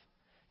life.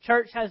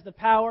 Church has the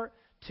power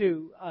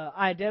to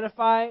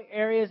identify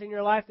areas in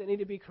your life that need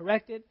to be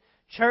corrected.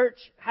 Church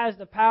has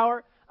the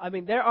power. I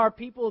mean, there are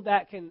people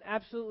that can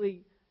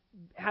absolutely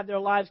have their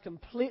lives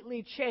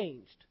completely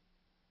changed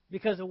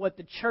because of what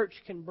the church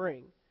can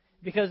bring,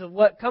 because of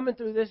what coming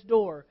through this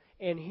door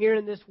and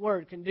hearing this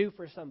word can do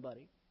for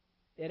somebody.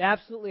 It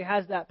absolutely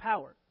has that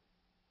power.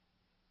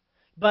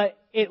 But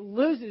it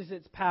loses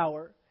its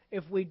power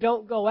if we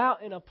don't go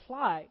out and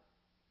apply.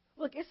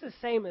 Look, it's the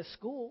same as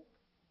school.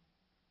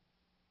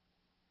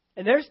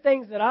 And there's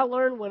things that I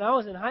learned when I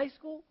was in high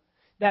school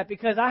that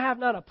because I have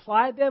not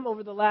applied them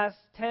over the last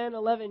 10,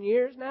 11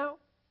 years now,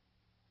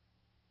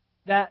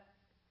 that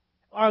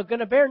are going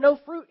to bear no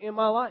fruit in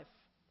my life.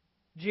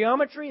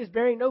 Geometry is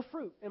bearing no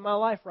fruit in my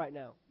life right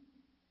now.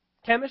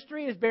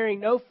 Chemistry is bearing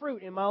no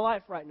fruit in my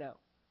life right now.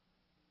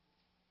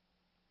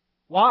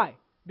 Why?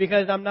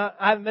 Because I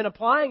haven't been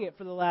applying it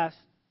for the last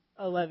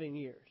 11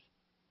 years.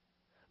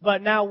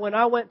 But now when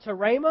I went to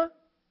Rhema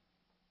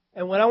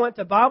and when I went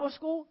to Bible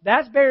school,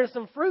 that's bearing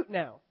some fruit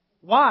now.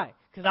 Why?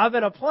 Because I've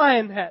been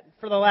applying that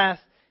for the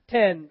last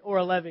 10 or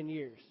 11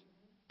 years.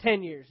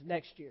 10 years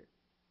next year.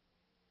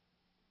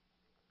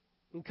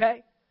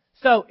 Okay?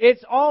 So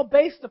it's all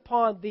based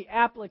upon the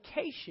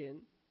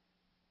application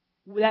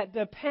that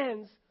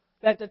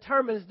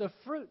determines the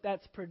fruit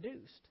that's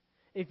produced.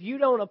 If you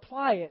don't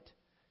apply it,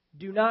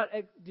 do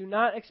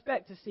not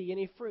expect to see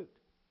any fruit.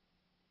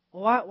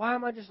 Well, why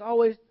am I just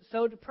always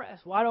so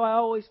depressed? Why do I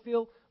always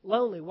feel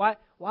lonely? Why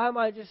am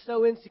I just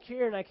so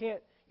insecure and I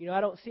can't, I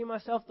don't see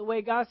myself the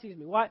way God sees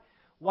me?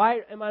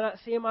 Why am I not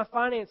seeing my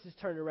finances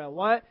turned around?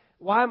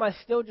 Why am I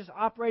still just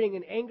operating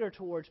in anger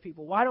towards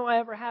people? Why don't I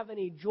ever have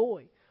any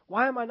joy?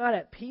 Why am I not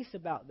at peace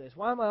about this?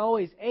 Why am I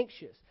always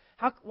anxious?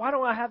 Why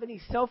don't I have any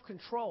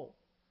self-control?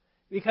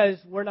 Because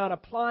we're not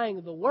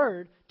applying the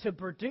Word to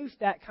produce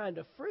that kind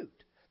of fruit.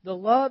 The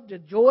love, the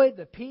joy,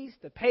 the peace,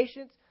 the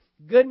patience,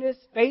 goodness,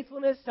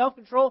 faithfulness,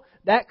 self-control,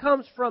 that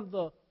comes from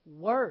the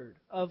Word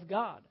of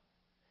God.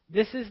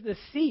 This is the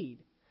seed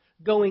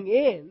going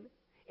in,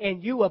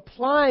 and you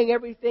applying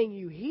everything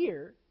you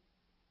hear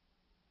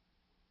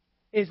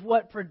is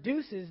what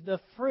produces the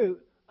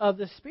fruit of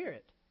the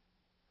Spirit.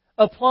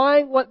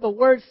 Applying what the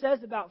Word says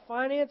about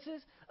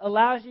finances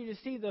allows you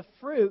to see the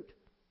fruit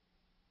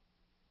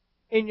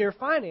in your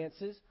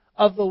finances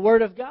of the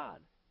Word of God.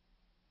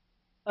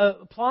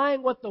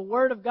 Applying what the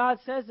Word of God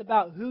says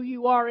about who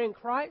you are in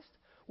Christ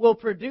will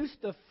produce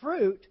the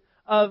fruit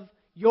of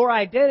your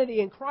identity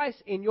in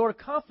Christ and your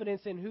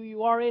confidence in who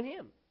you are in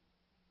Him.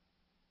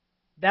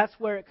 That's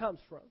where it comes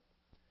from.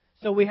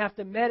 So we have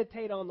to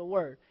meditate on the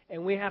Word,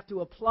 and we have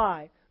to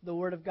apply the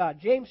Word of God.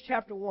 James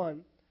chapter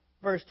 1,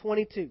 verse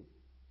 22.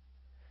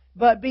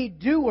 But be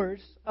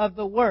doers of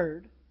the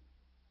Word,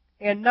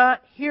 and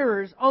not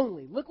hearers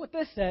only. Look what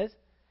this says.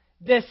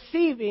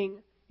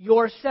 Deceiving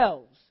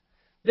yourselves.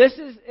 This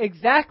is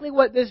exactly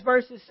what this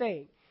verse is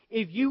saying.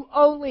 If you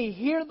only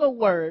hear the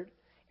Word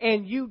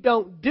and you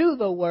don't do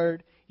the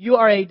Word, you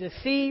are a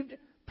deceived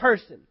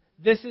person.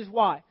 This is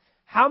why.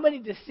 How many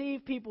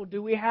deceived people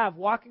do we have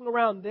walking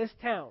around this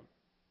town?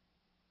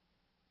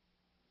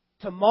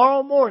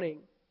 Tomorrow morning,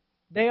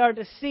 they are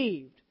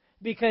deceived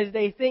because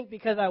they think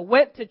because I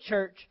went to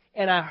church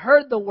and I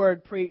heard the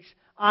Word preached,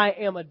 I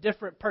am a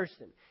different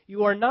person.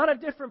 You are not a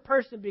different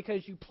person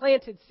because you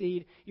planted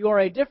seed. You are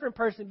a different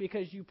person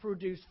because you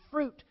produce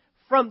fruit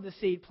from the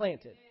seed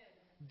planted.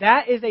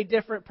 That is a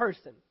different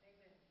person.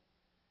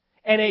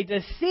 And a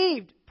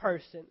deceived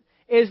person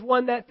is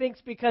one that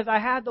thinks because I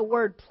had the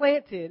Word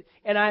planted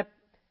and I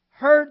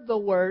heard the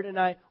Word and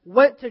I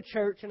went to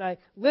church and I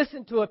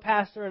listened to a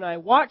pastor and I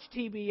watched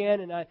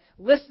TBN and I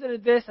listened to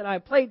this and I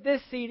played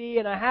this CD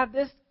and I have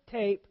this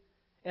tape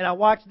and I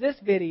watched this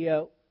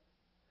video,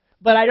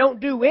 but I don't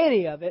do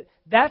any of it,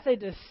 that's a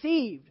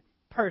deceived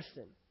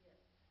person.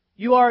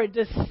 You are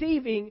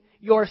deceiving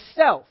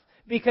yourself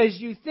because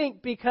you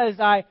think because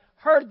I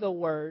heard the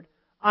Word,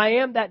 I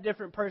am that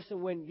different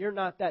person when you're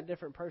not that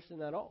different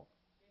person at all.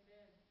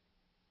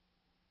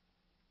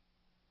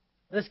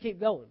 Let's keep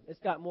going. It's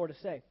got more to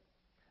say.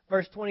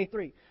 Verse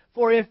 23.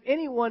 For if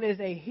anyone is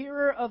a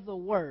hearer of the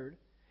Word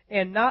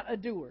and not a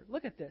doer,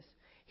 look at this.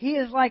 He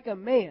is like a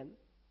man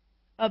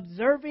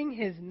observing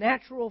his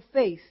natural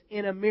face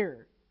in a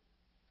mirror.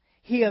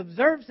 He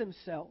observes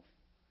himself.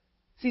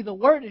 See, the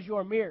Word is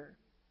your mirror.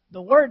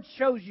 The Word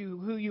shows you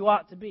who you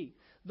ought to be.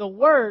 The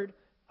Word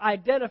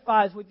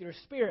identifies with your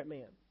spirit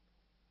man.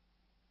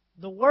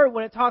 The Word,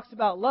 when it talks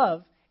about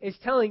love, is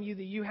telling you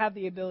that you have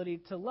the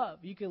ability to love.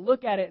 You can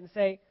look at it and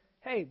say,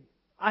 hey,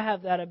 I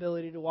have that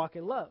ability to walk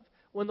in love.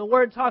 When the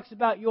Word talks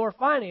about your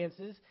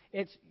finances,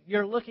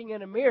 you're looking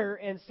in a mirror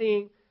and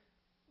seeing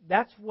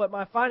that's what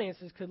my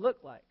finances could look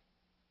like.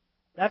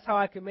 That's how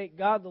I can make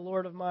God the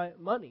Lord of my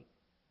money.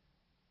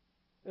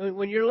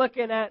 When you're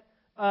looking at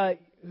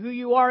who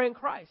you are in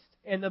Christ,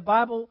 in the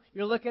Bible,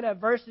 you're looking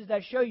at verses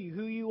that show you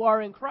who you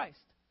are in Christ.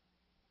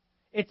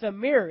 It's a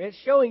mirror. It's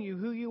showing you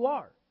who you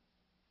are.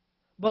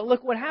 But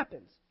look what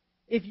happens.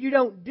 If you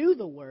don't do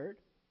the word,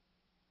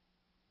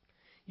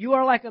 you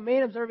are like a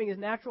man observing his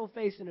natural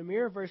face in a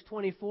mirror. Verse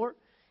 24.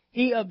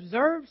 He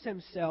observes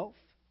himself,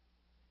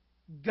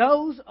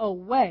 goes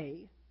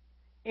away,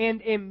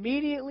 and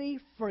immediately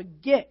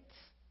forgets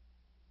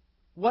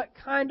what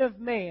kind of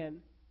man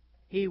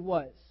he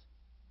was.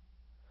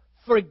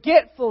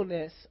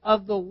 Forgetfulness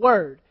of the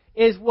word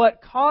is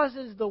what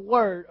causes the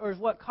word, or is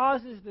what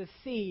causes the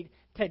seed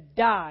to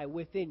die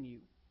within you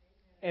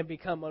and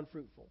become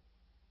unfruitful.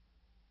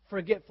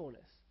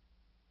 Forgetfulness.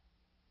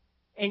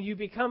 And you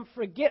become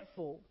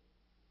forgetful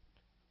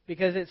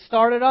because it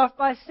started off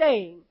by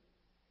saying,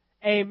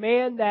 a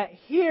man that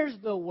hears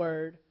the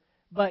word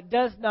but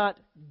does not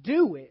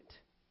do it,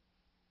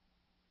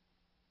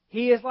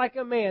 he is like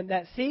a man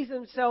that sees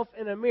himself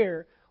in a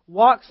mirror,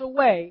 walks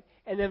away,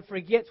 and then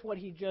forgets what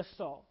he just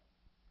saw.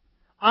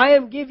 I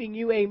am giving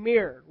you a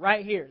mirror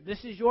right here.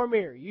 This is your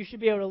mirror. You should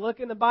be able to look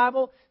in the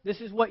Bible.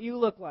 This is what you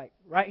look like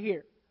right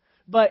here.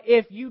 But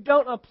if you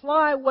don't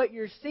apply what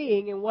you're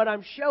seeing and what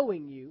I'm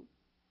showing you,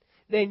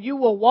 then you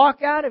will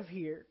walk out of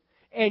here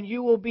and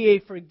you will be a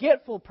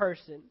forgetful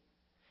person.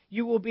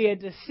 You will be a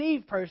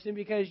deceived person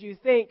because you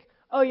think,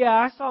 oh yeah,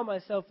 I saw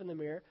myself in the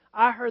mirror.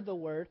 I heard the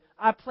word.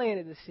 I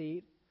planted the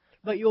seed.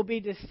 But you'll be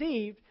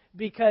deceived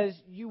because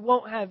you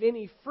won't have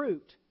any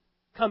fruit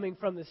coming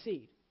from the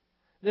seed.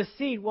 The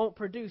seed won't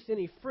produce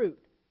any fruit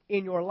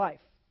in your life.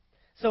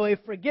 So a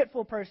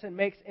forgetful person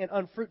makes an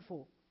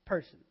unfruitful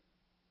person.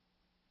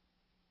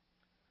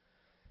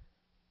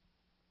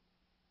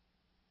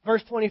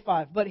 Verse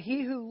 25, but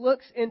he who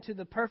looks into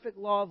the perfect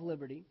law of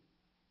liberty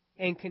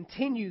and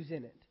continues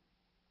in it,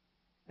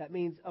 that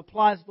means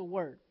applies the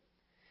word,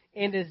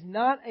 and is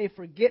not a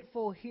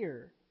forgetful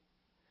hearer,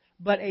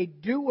 but a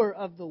doer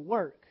of the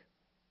work,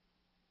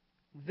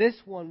 this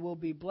one will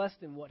be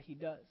blessed in what he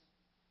does.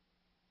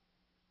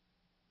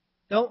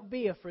 Don't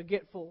be a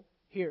forgetful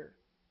hearer.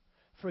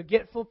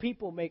 Forgetful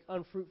people make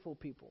unfruitful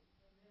people.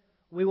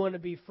 We want to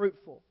be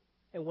fruitful.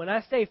 And when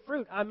I say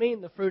fruit, I mean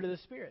the fruit of the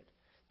Spirit.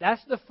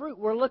 That's the fruit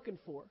we're looking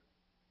for.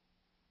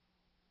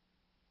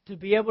 To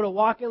be able to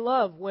walk in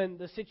love when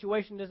the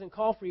situation doesn't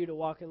call for you to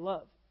walk in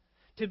love.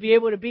 To be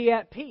able to be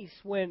at peace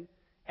when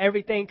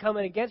everything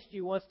coming against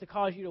you wants to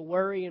cause you to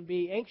worry and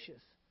be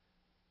anxious.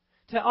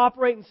 To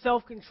operate in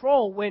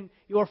self-control when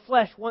your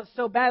flesh wants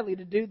so badly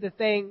to do the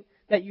thing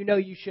that you know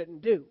you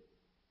shouldn't do.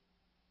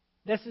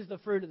 This is the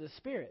fruit of the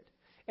Spirit.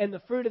 And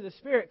the fruit of the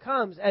Spirit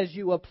comes as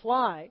you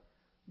apply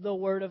the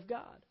Word of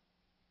God.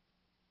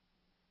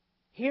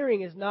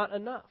 Hearing is not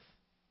enough.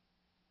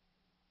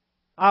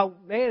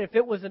 If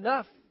it was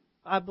enough,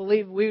 I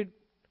believe we'd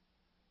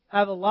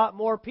have a lot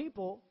more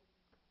people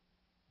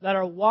that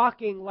are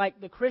walking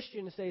like the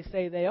Christians they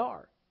say they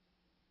are.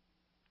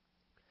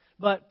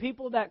 But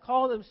people that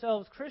call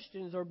themselves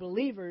Christians or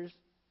believers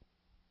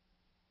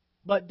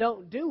but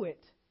don't do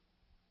it,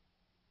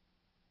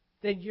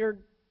 then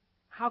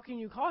how can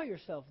you call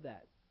yourself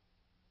that?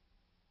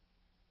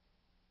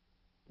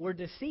 We're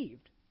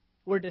deceived.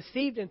 We're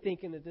deceived in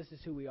thinking that this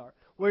is who we are.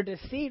 We're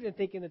deceived in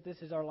thinking that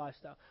this is our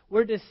lifestyle.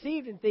 We're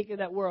deceived in thinking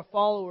that we're a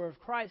follower of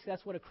Christ.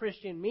 That's what a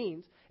Christian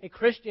means. A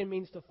Christian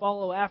means to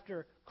follow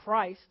after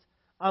Christ.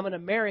 I'm an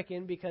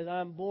American because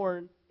I'm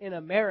born in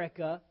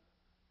America.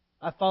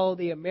 I follow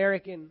the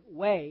American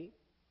way.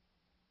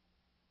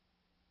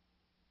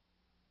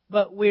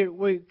 But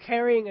we're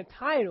carrying a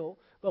title,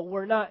 but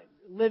we're not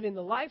living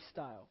the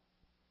lifestyle.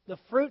 The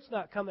fruit's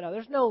not coming out.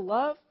 There's no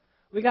love.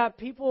 We got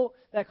people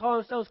that call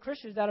themselves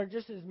Christians that are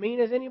just as mean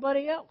as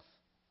anybody else.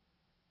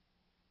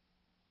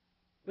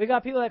 We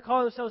got people that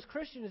call themselves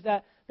Christians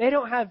that they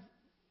don't have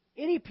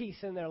any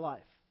peace in their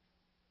life.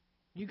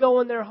 You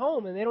go in their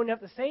home and they don't have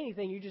to say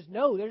anything. You just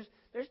know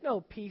there's no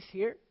peace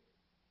here.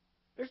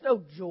 There's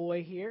no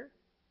joy here.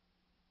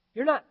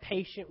 You're not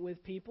patient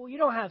with people. You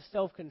don't have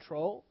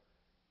self-control.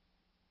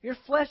 Your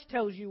flesh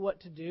tells you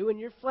what to do, and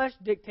your flesh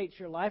dictates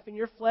your life, and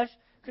your flesh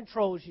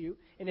controls you.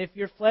 And if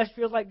your flesh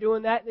feels like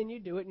doing that, then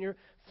you do it. And your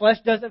flesh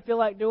doesn't feel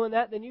like doing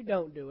that, then you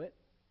don't do it.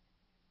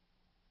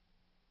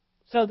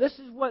 So this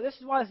is why this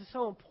is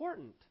so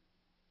important.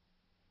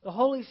 The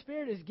Holy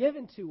Spirit is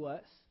given to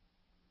us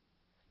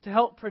to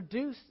help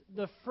produce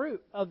the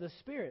fruit of the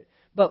Spirit.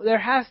 But there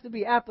has to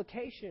be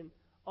application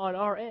on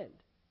our end.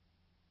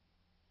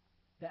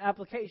 The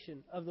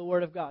application of the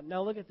Word of God.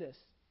 Now look at this.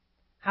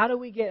 How do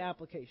we get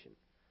application?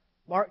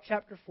 Mark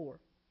chapter 4.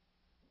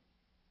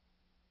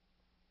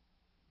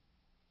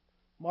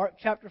 Mark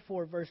chapter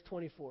 4, verse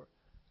 24.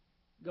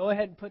 Go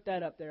ahead and put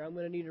that up there. I'm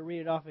going to need to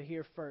read it off of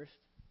here first.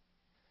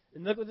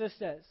 And look what this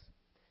says.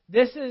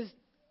 This is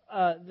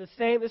the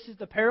same. This is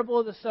the parable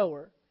of the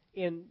sower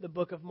in the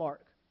book of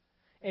Mark.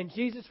 And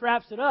Jesus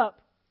wraps it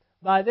up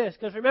by this.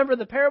 Because remember,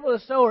 the parable of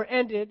the sower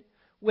ended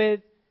with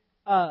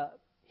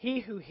he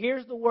who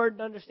hears the word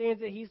and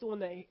understands it, he's the one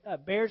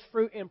that bears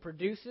fruit and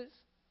produces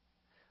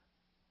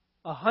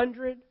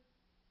 100,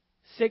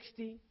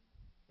 60,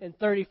 and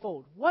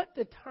 30-fold. What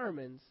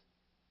determines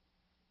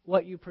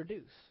what you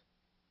produce?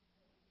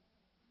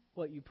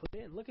 What you put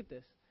in. Look at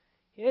this.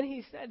 And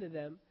he said to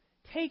them,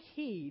 take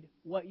heed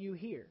what you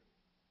hear.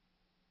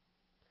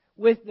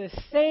 With the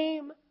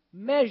same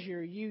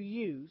measure you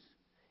use,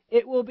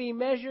 it will be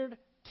measured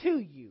to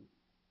you.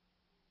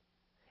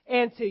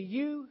 And to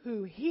you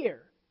who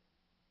hear,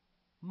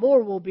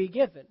 more will be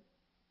given.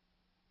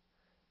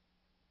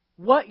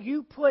 What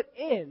you put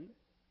in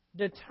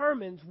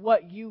determines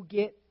what you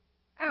get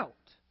out.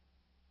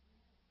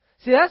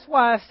 See, that's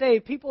why I say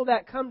people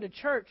that come to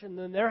church and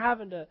then they're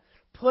having to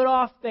put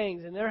off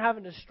things and they're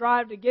having to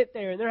strive to get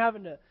there and they're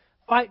having to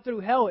fight through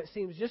hell, it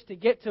seems, just to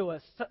get to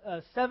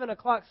a 7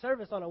 o'clock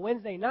service on a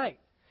Wednesday night.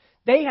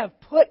 They have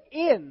put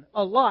in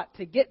a lot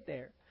to get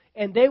there,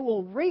 and they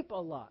will reap a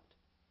lot.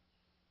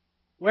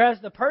 Whereas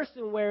the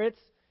person where it's,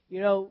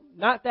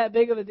 not that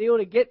big of a deal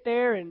to get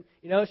there, and,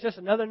 it's just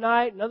another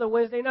night, another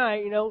Wednesday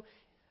night,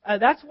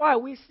 that's why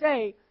we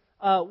say,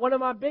 one of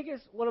my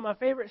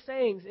favorite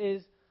sayings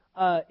is,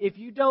 if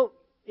you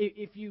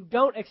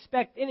don't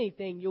expect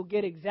anything, you'll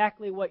get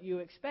exactly what you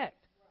expect.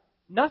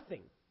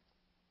 Nothing.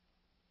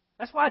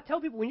 That's why I tell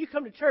people when you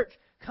come to church,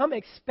 come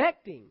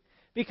expecting.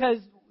 Because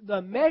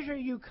the measure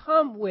you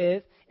come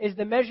with is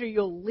the measure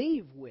you'll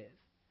leave with.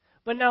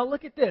 But now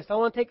look at this. I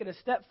want to take it a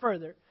step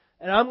further.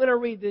 And I'm going to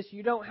read this.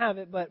 You don't have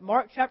it. But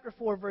Mark chapter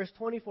 4, verse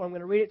 24, I'm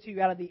going to read it to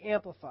you out of the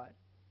Amplified.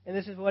 And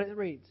this is what it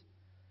reads.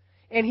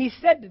 And he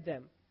said to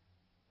them,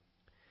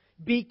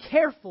 "Be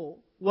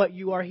careful what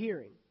you are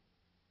hearing.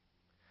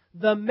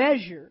 The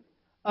measure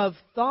of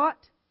thought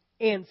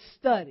and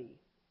study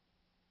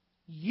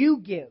you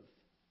give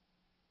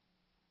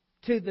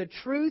to the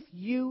truth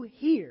you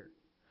hear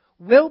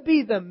will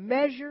be the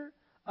measure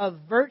of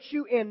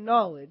virtue and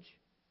knowledge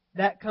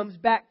that comes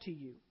back to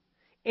you.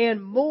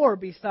 And more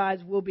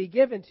besides will be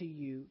given to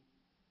you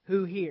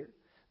who hear."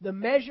 The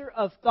measure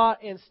of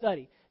thought and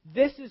study.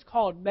 This is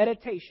called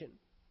meditation.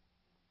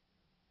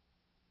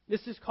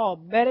 This is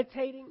called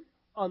meditating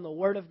on the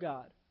Word of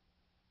God.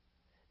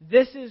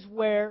 This is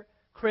where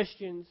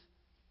Christians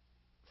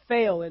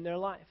fail in their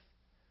life.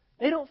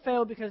 They don't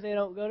fail because they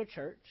don't go to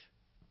church.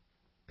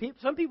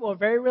 Some people are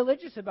very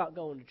religious about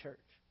going to church.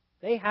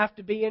 They have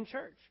to be in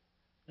church.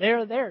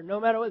 They're there no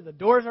matter what. The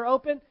doors are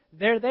open,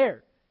 they're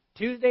there.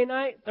 Tuesday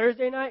night,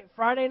 Thursday night,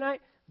 Friday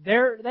night,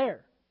 they're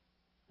there.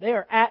 They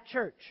are at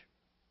church.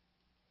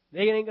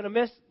 They ain't going to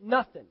miss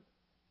nothing.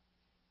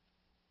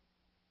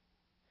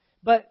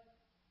 But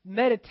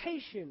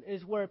meditation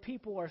is where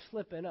people are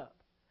slipping up.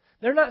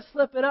 They're not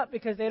slipping up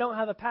because they don't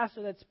have a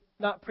pastor that's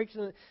not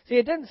preaching. See,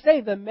 it didn't say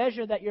the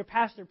measure that your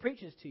pastor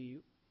preaches to you.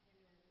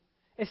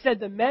 It said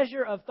the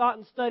measure of thought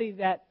and study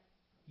that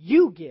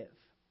you give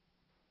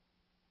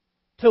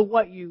to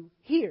what you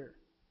hear.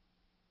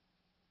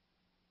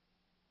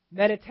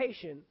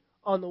 Meditation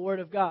on the Word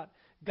of God.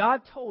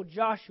 God told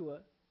Joshua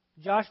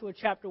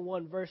chapter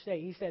 1, verse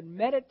 8, He said,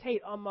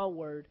 "Meditate on my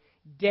Word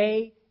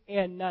day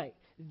and night.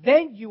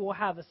 Then you will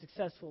have a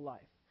successful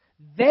life.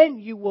 Then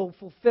you will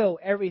fulfill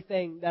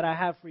everything that I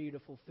have for you to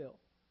fulfill."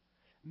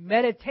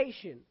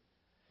 Meditation.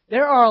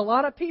 There are a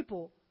lot of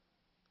people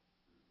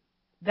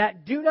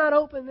that do not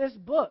open this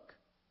book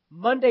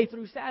Monday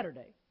through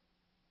Saturday.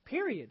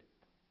 Period.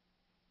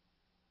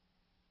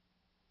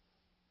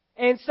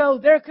 And so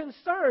they're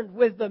concerned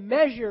with the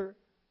measure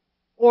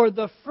or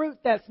the fruit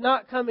that's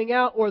not coming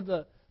out or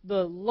the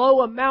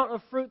low amount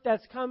of fruit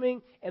that's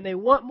coming, and they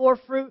want more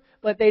fruit,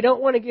 but they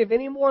don't want to give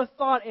any more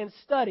thought and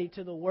study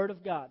to the Word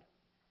of God.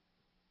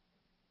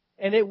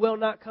 And it will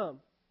not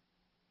come.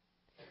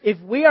 If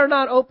we are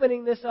not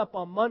opening this up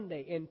on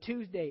Monday and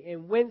Tuesday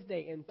and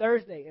Wednesday and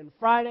Thursday and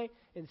Friday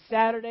and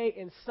Saturday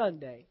and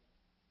Sunday,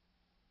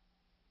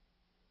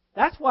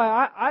 that's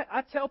why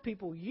I tell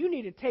people you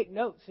need to take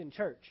notes in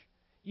church.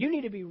 You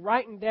need to be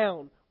writing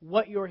down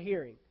what you're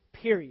hearing,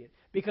 period.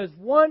 Because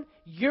one,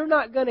 you're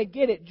not going to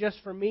get it just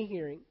from me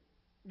hearing,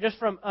 just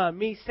from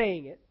me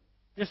saying it,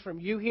 just from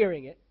you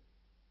hearing it.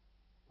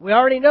 We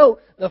already know,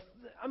 look,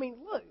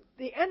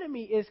 the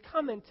enemy is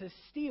coming to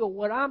steal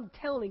what I'm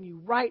telling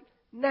you right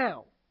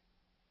now.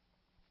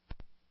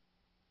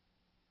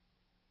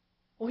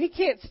 Well, he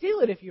can't steal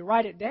it if you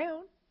write it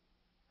down,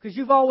 because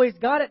you've always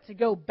got it to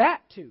go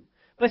back to.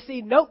 But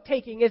see,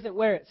 note-taking isn't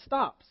where it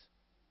stops.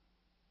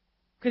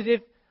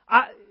 Because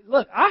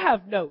I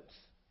have notes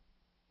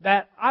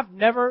that I've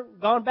never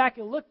gone back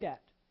and looked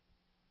at.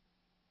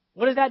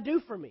 What does that do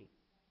for me?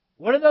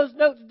 What do those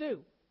notes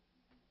do?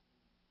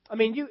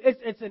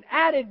 It's an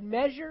added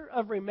measure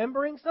of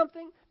remembering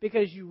something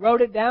because you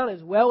wrote it down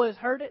as well as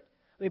heard it.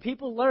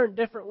 People learn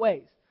different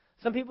ways.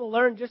 Some people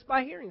learn just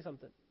by hearing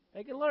something.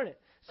 They can learn it.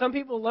 Some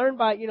people learn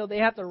by, they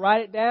have to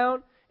write it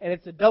down and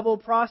it's a double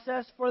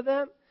process for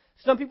them.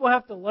 Some people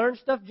have to learn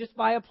stuff just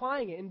by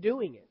applying it and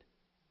doing it.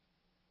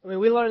 We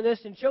learn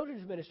this in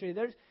children's ministry.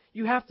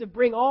 You have to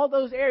bring all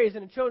those areas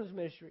into children's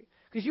ministry.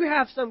 Because you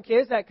have some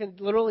kids that can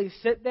literally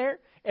sit there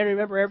and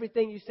remember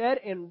everything you said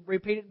and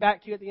repeat it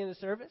back to you at the end of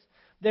the service.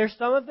 There's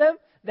some of them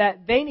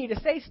that they need to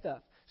say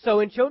stuff. So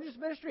in children's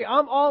ministry,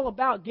 I'm all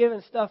about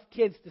giving kids stuff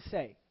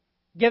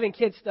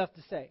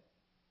to say.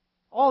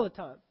 All the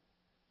time.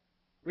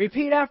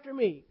 Repeat after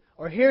me.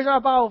 Or here's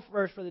our Bible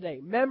verse for the day.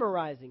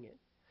 Memorizing it.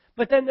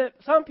 But then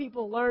some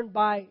people learn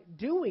by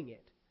doing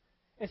it.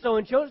 And so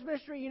in children's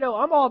ministry,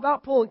 I'm all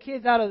about pulling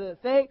kids out of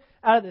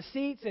the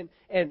seats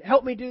and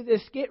help me do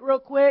this skit real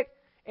quick.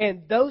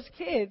 And those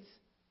kids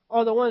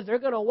are the ones, they're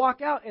going to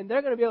walk out and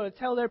they're going to be able to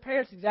tell their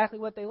parents exactly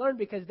what they learned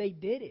because they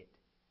did it.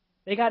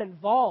 They got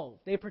involved.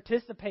 They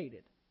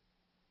participated.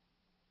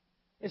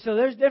 And so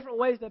there's different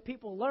ways that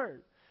people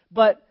learn.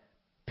 But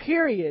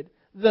period,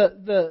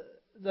 the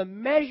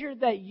measure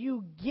that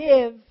you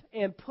give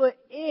and put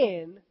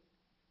in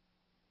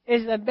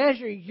is the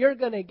measure you're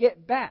going to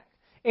get back.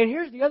 And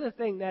here's the other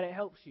thing that it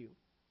helps you.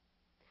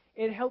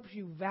 It helps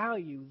you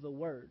value the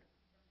Word.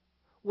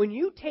 When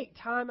you take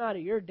time out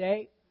of your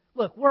day,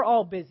 look, we're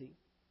all busy.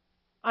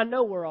 I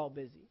know we're all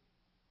busy.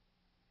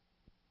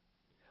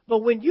 But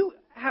when you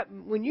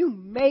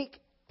make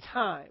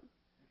time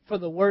for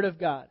the Word of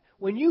God,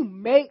 when you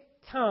make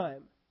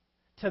time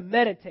to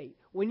meditate,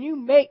 when you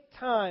make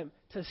time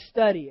to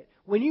study it,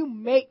 when you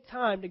make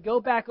time to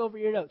go back over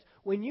your notes,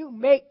 when you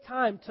make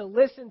time to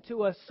listen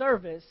to a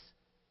service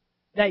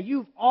that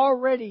you've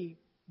already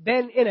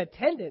been in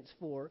attendance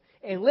for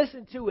and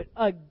listen to it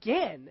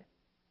again,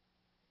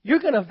 you're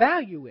going to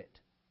value it.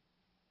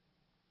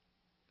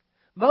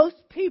 Most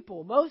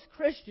people, most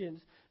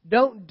Christians,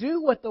 don't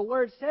do what the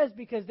Word says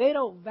because they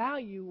don't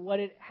value what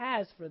it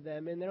has for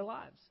them in their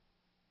lives.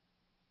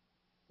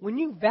 When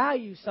you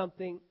value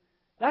something,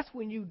 that's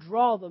when you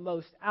draw the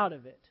most out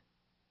of it.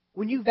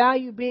 When you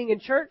value being in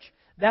church,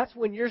 that's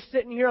when you're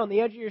sitting here on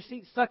the edge of your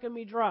seat sucking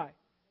me dry.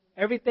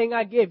 Everything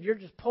I give, you're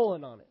just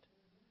pulling on it.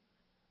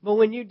 But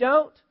when you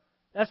don't,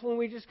 that's when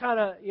we just kind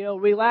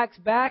of, relax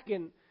back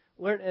and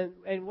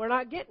we're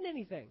not getting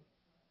anything.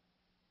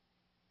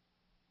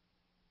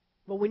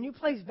 But when you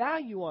place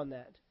value on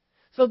that,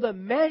 so the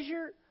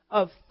measure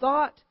of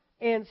thought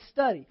and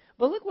study.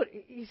 But look what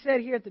he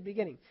said here at the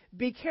beginning.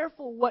 Be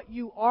careful what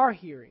you are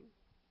hearing.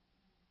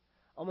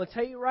 I'm going to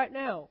tell you right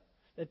now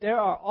that there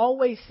are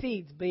always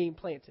seeds being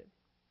planted.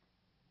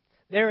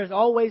 There is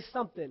always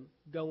something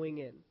going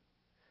in.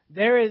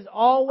 There is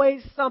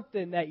always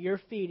something that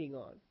you're feeding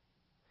on.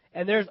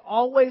 And there's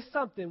always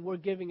something we're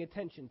giving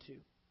attention to.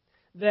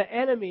 The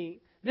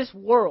enemy, this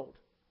world,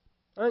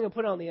 I'm not going to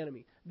put it on the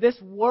enemy. This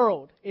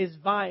world is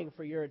vying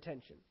for your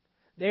attention.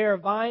 They are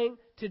vying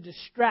to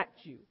distract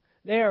you.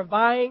 They are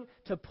vying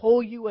to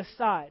pull you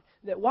aside.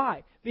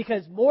 Why?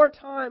 Because more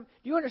time,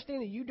 do you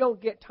understand that you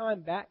don't get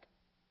time back?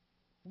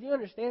 Do you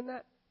understand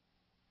that?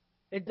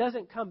 It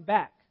doesn't come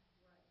back.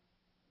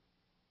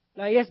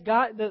 Now, yes,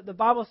 God, the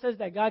Bible says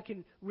that God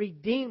can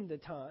redeem the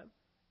time.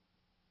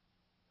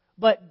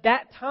 But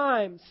that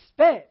time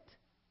spent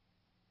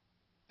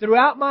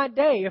throughout my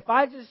day, if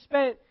I just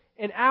spent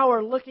an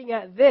hour looking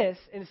at this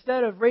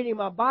instead of reading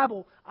my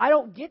Bible, I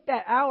don't get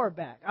that hour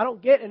back. I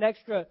don't get an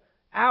extra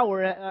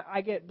hour.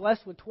 I get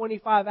blessed with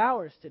 25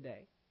 hours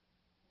today.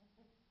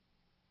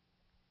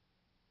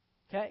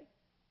 Okay?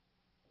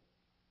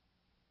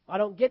 I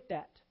don't get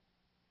that.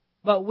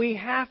 But we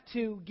have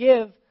to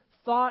give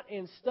thought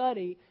and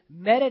study,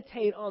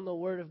 meditate on the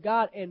Word of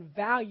God, and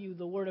value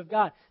the Word of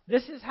God.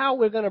 This is how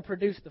we're going to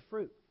produce the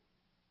fruit.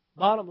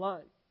 Bottom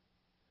line.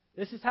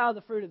 This is how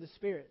the fruit of the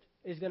Spirit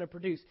is going to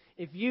produce.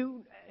 If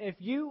you,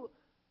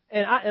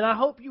 and I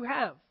hope you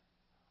have.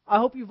 I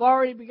hope you've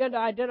already begun to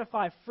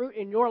identify fruit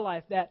in your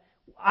life that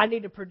I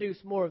need to produce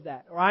more of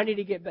that, or I need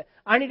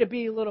to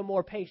be a little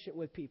more patient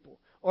with people,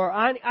 or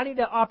I need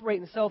to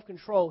operate in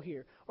self-control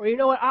here, or you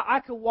know what, I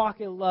could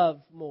walk in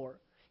love more.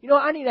 You know,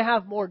 I need to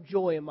have more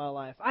joy in my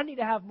life. I need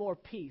to have more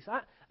peace.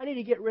 I need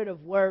to get rid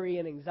of worry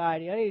and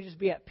anxiety. I need to just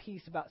be at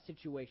peace about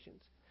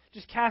situations.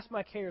 Just cast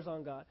my cares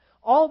on God.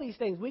 All these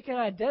things, we can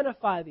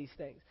identify these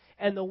things.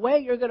 And the way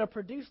you're going to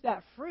produce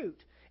that fruit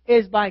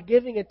is by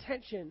giving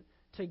attention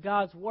to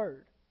God's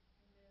Word.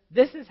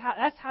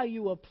 That's how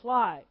you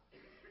apply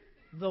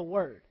the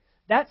Word.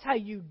 That's how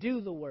you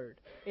do the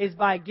Word, is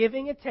by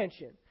giving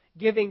attention,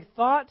 giving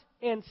thought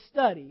and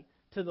study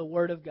to the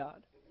Word of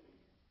God.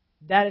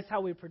 That is how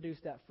we produce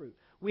that fruit.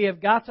 We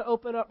have got to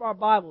open up our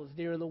Bibles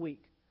during the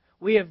week.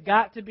 We have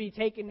got to be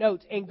taking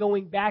notes and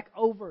going back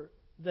over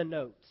the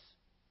notes.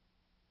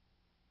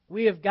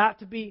 We have got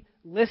to be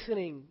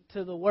listening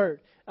to the Word.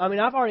 I mean,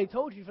 I've already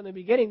told you from the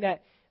beginning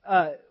that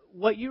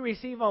what you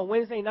receive on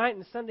Wednesday night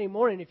and Sunday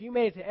morning, if you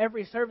made it to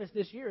every service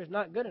this year, is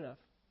not good enough.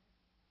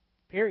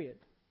 Period.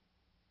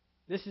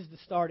 This is the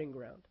starting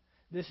ground.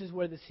 This is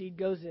where the seed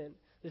goes in.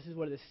 This is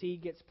where the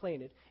seed gets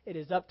planted. It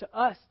is up to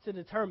us to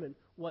determine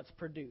what's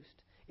produced.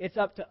 It's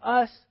up to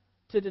us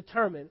to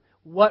determine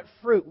what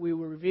fruit we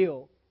will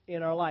reveal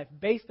in our life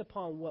based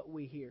upon what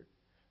we hear.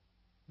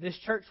 This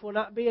church will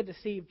not be a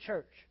deceived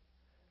church.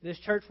 This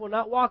church will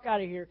not walk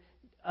out of here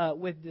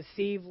with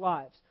deceived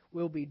lives.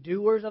 We'll be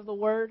doers of the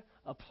Word,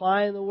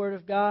 applying the Word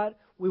of God.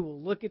 We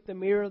will look at the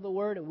mirror of the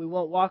Word, and we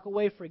won't walk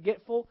away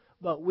forgetful,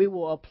 but we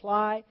will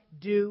apply,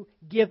 do,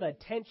 give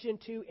attention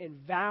to, and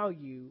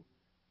value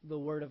the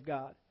Word of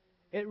God.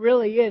 It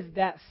really is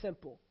that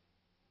simple.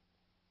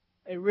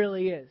 It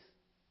really is.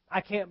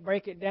 I can't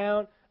break it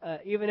down.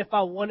 Even if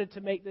I wanted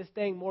to make this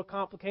thing more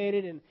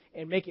complicated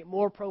and make it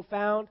more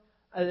profound,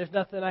 there's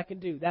nothing I can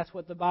do. That's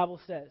what the Bible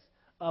says.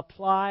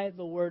 Apply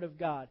the Word of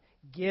God.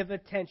 Give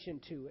attention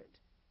to it.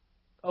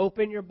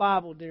 Open your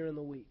Bible during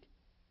the week.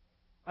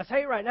 I'll tell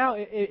you right now,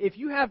 if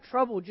you have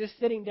trouble just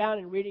sitting down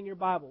and reading your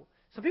Bible,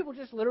 some people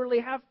just literally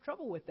have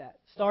trouble with that,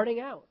 starting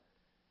out.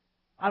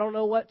 I don't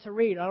know what to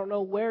read. I don't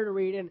know where to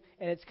read, and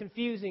it's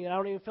confusing, and I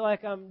don't even feel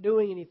like I'm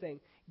doing anything.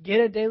 Get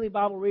a daily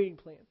Bible reading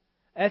plan.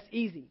 That's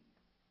easy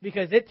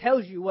because it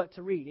tells you what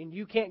to read, and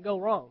you can't go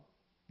wrong.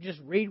 Just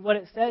read what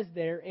it says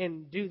there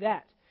and do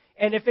that.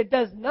 And if it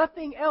does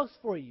nothing else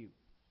for you,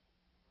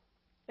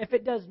 it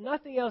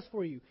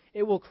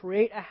will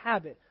create a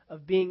habit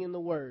of being in the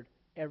Word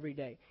every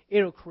day.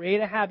 It'll create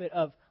a habit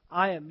of,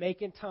 I am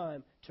making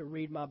time to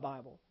read my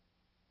Bible.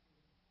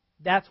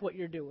 That's what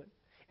you're doing.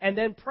 And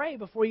then pray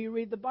before you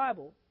read the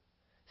Bible.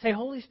 Say,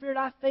 Holy Spirit,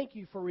 I thank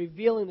you for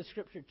revealing the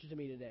Scripture to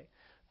me today.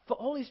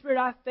 Holy Spirit,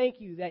 I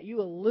thank you that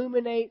you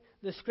illuminate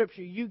the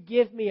Scripture. You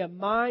give me a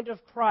mind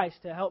of Christ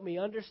to help me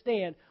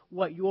understand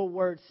what your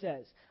Word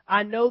says.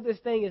 I know this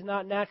thing is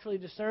not naturally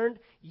discerned.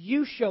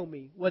 You show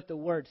me what the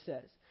Word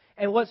says.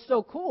 And what's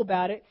so cool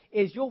about it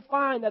is you'll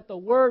find that the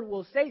Word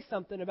will say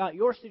something about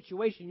your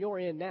situation you're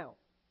in now.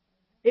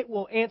 It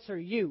will answer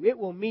you. It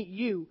will meet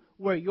you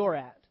where you're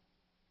at.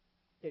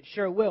 It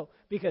sure will,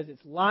 because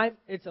it's live,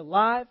 it's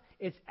alive,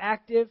 it's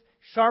active,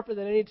 sharper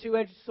than any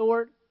two-edged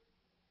sword.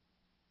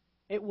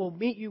 It will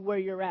meet you where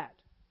you're at.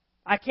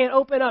 I can't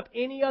open up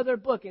any other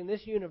book in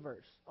this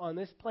universe, on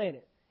this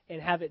planet,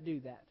 and have it do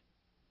that.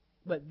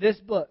 But this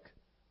book,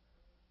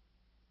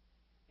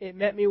 it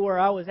met me where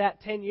I was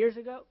at 10 years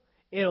ago.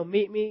 It'll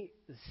meet me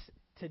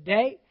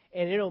today,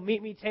 and it'll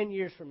meet me 10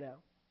 years from now.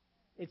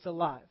 It's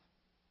alive.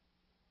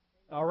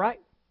 All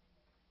right?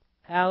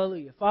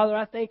 Hallelujah. Father,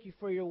 I thank you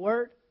for your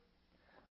word.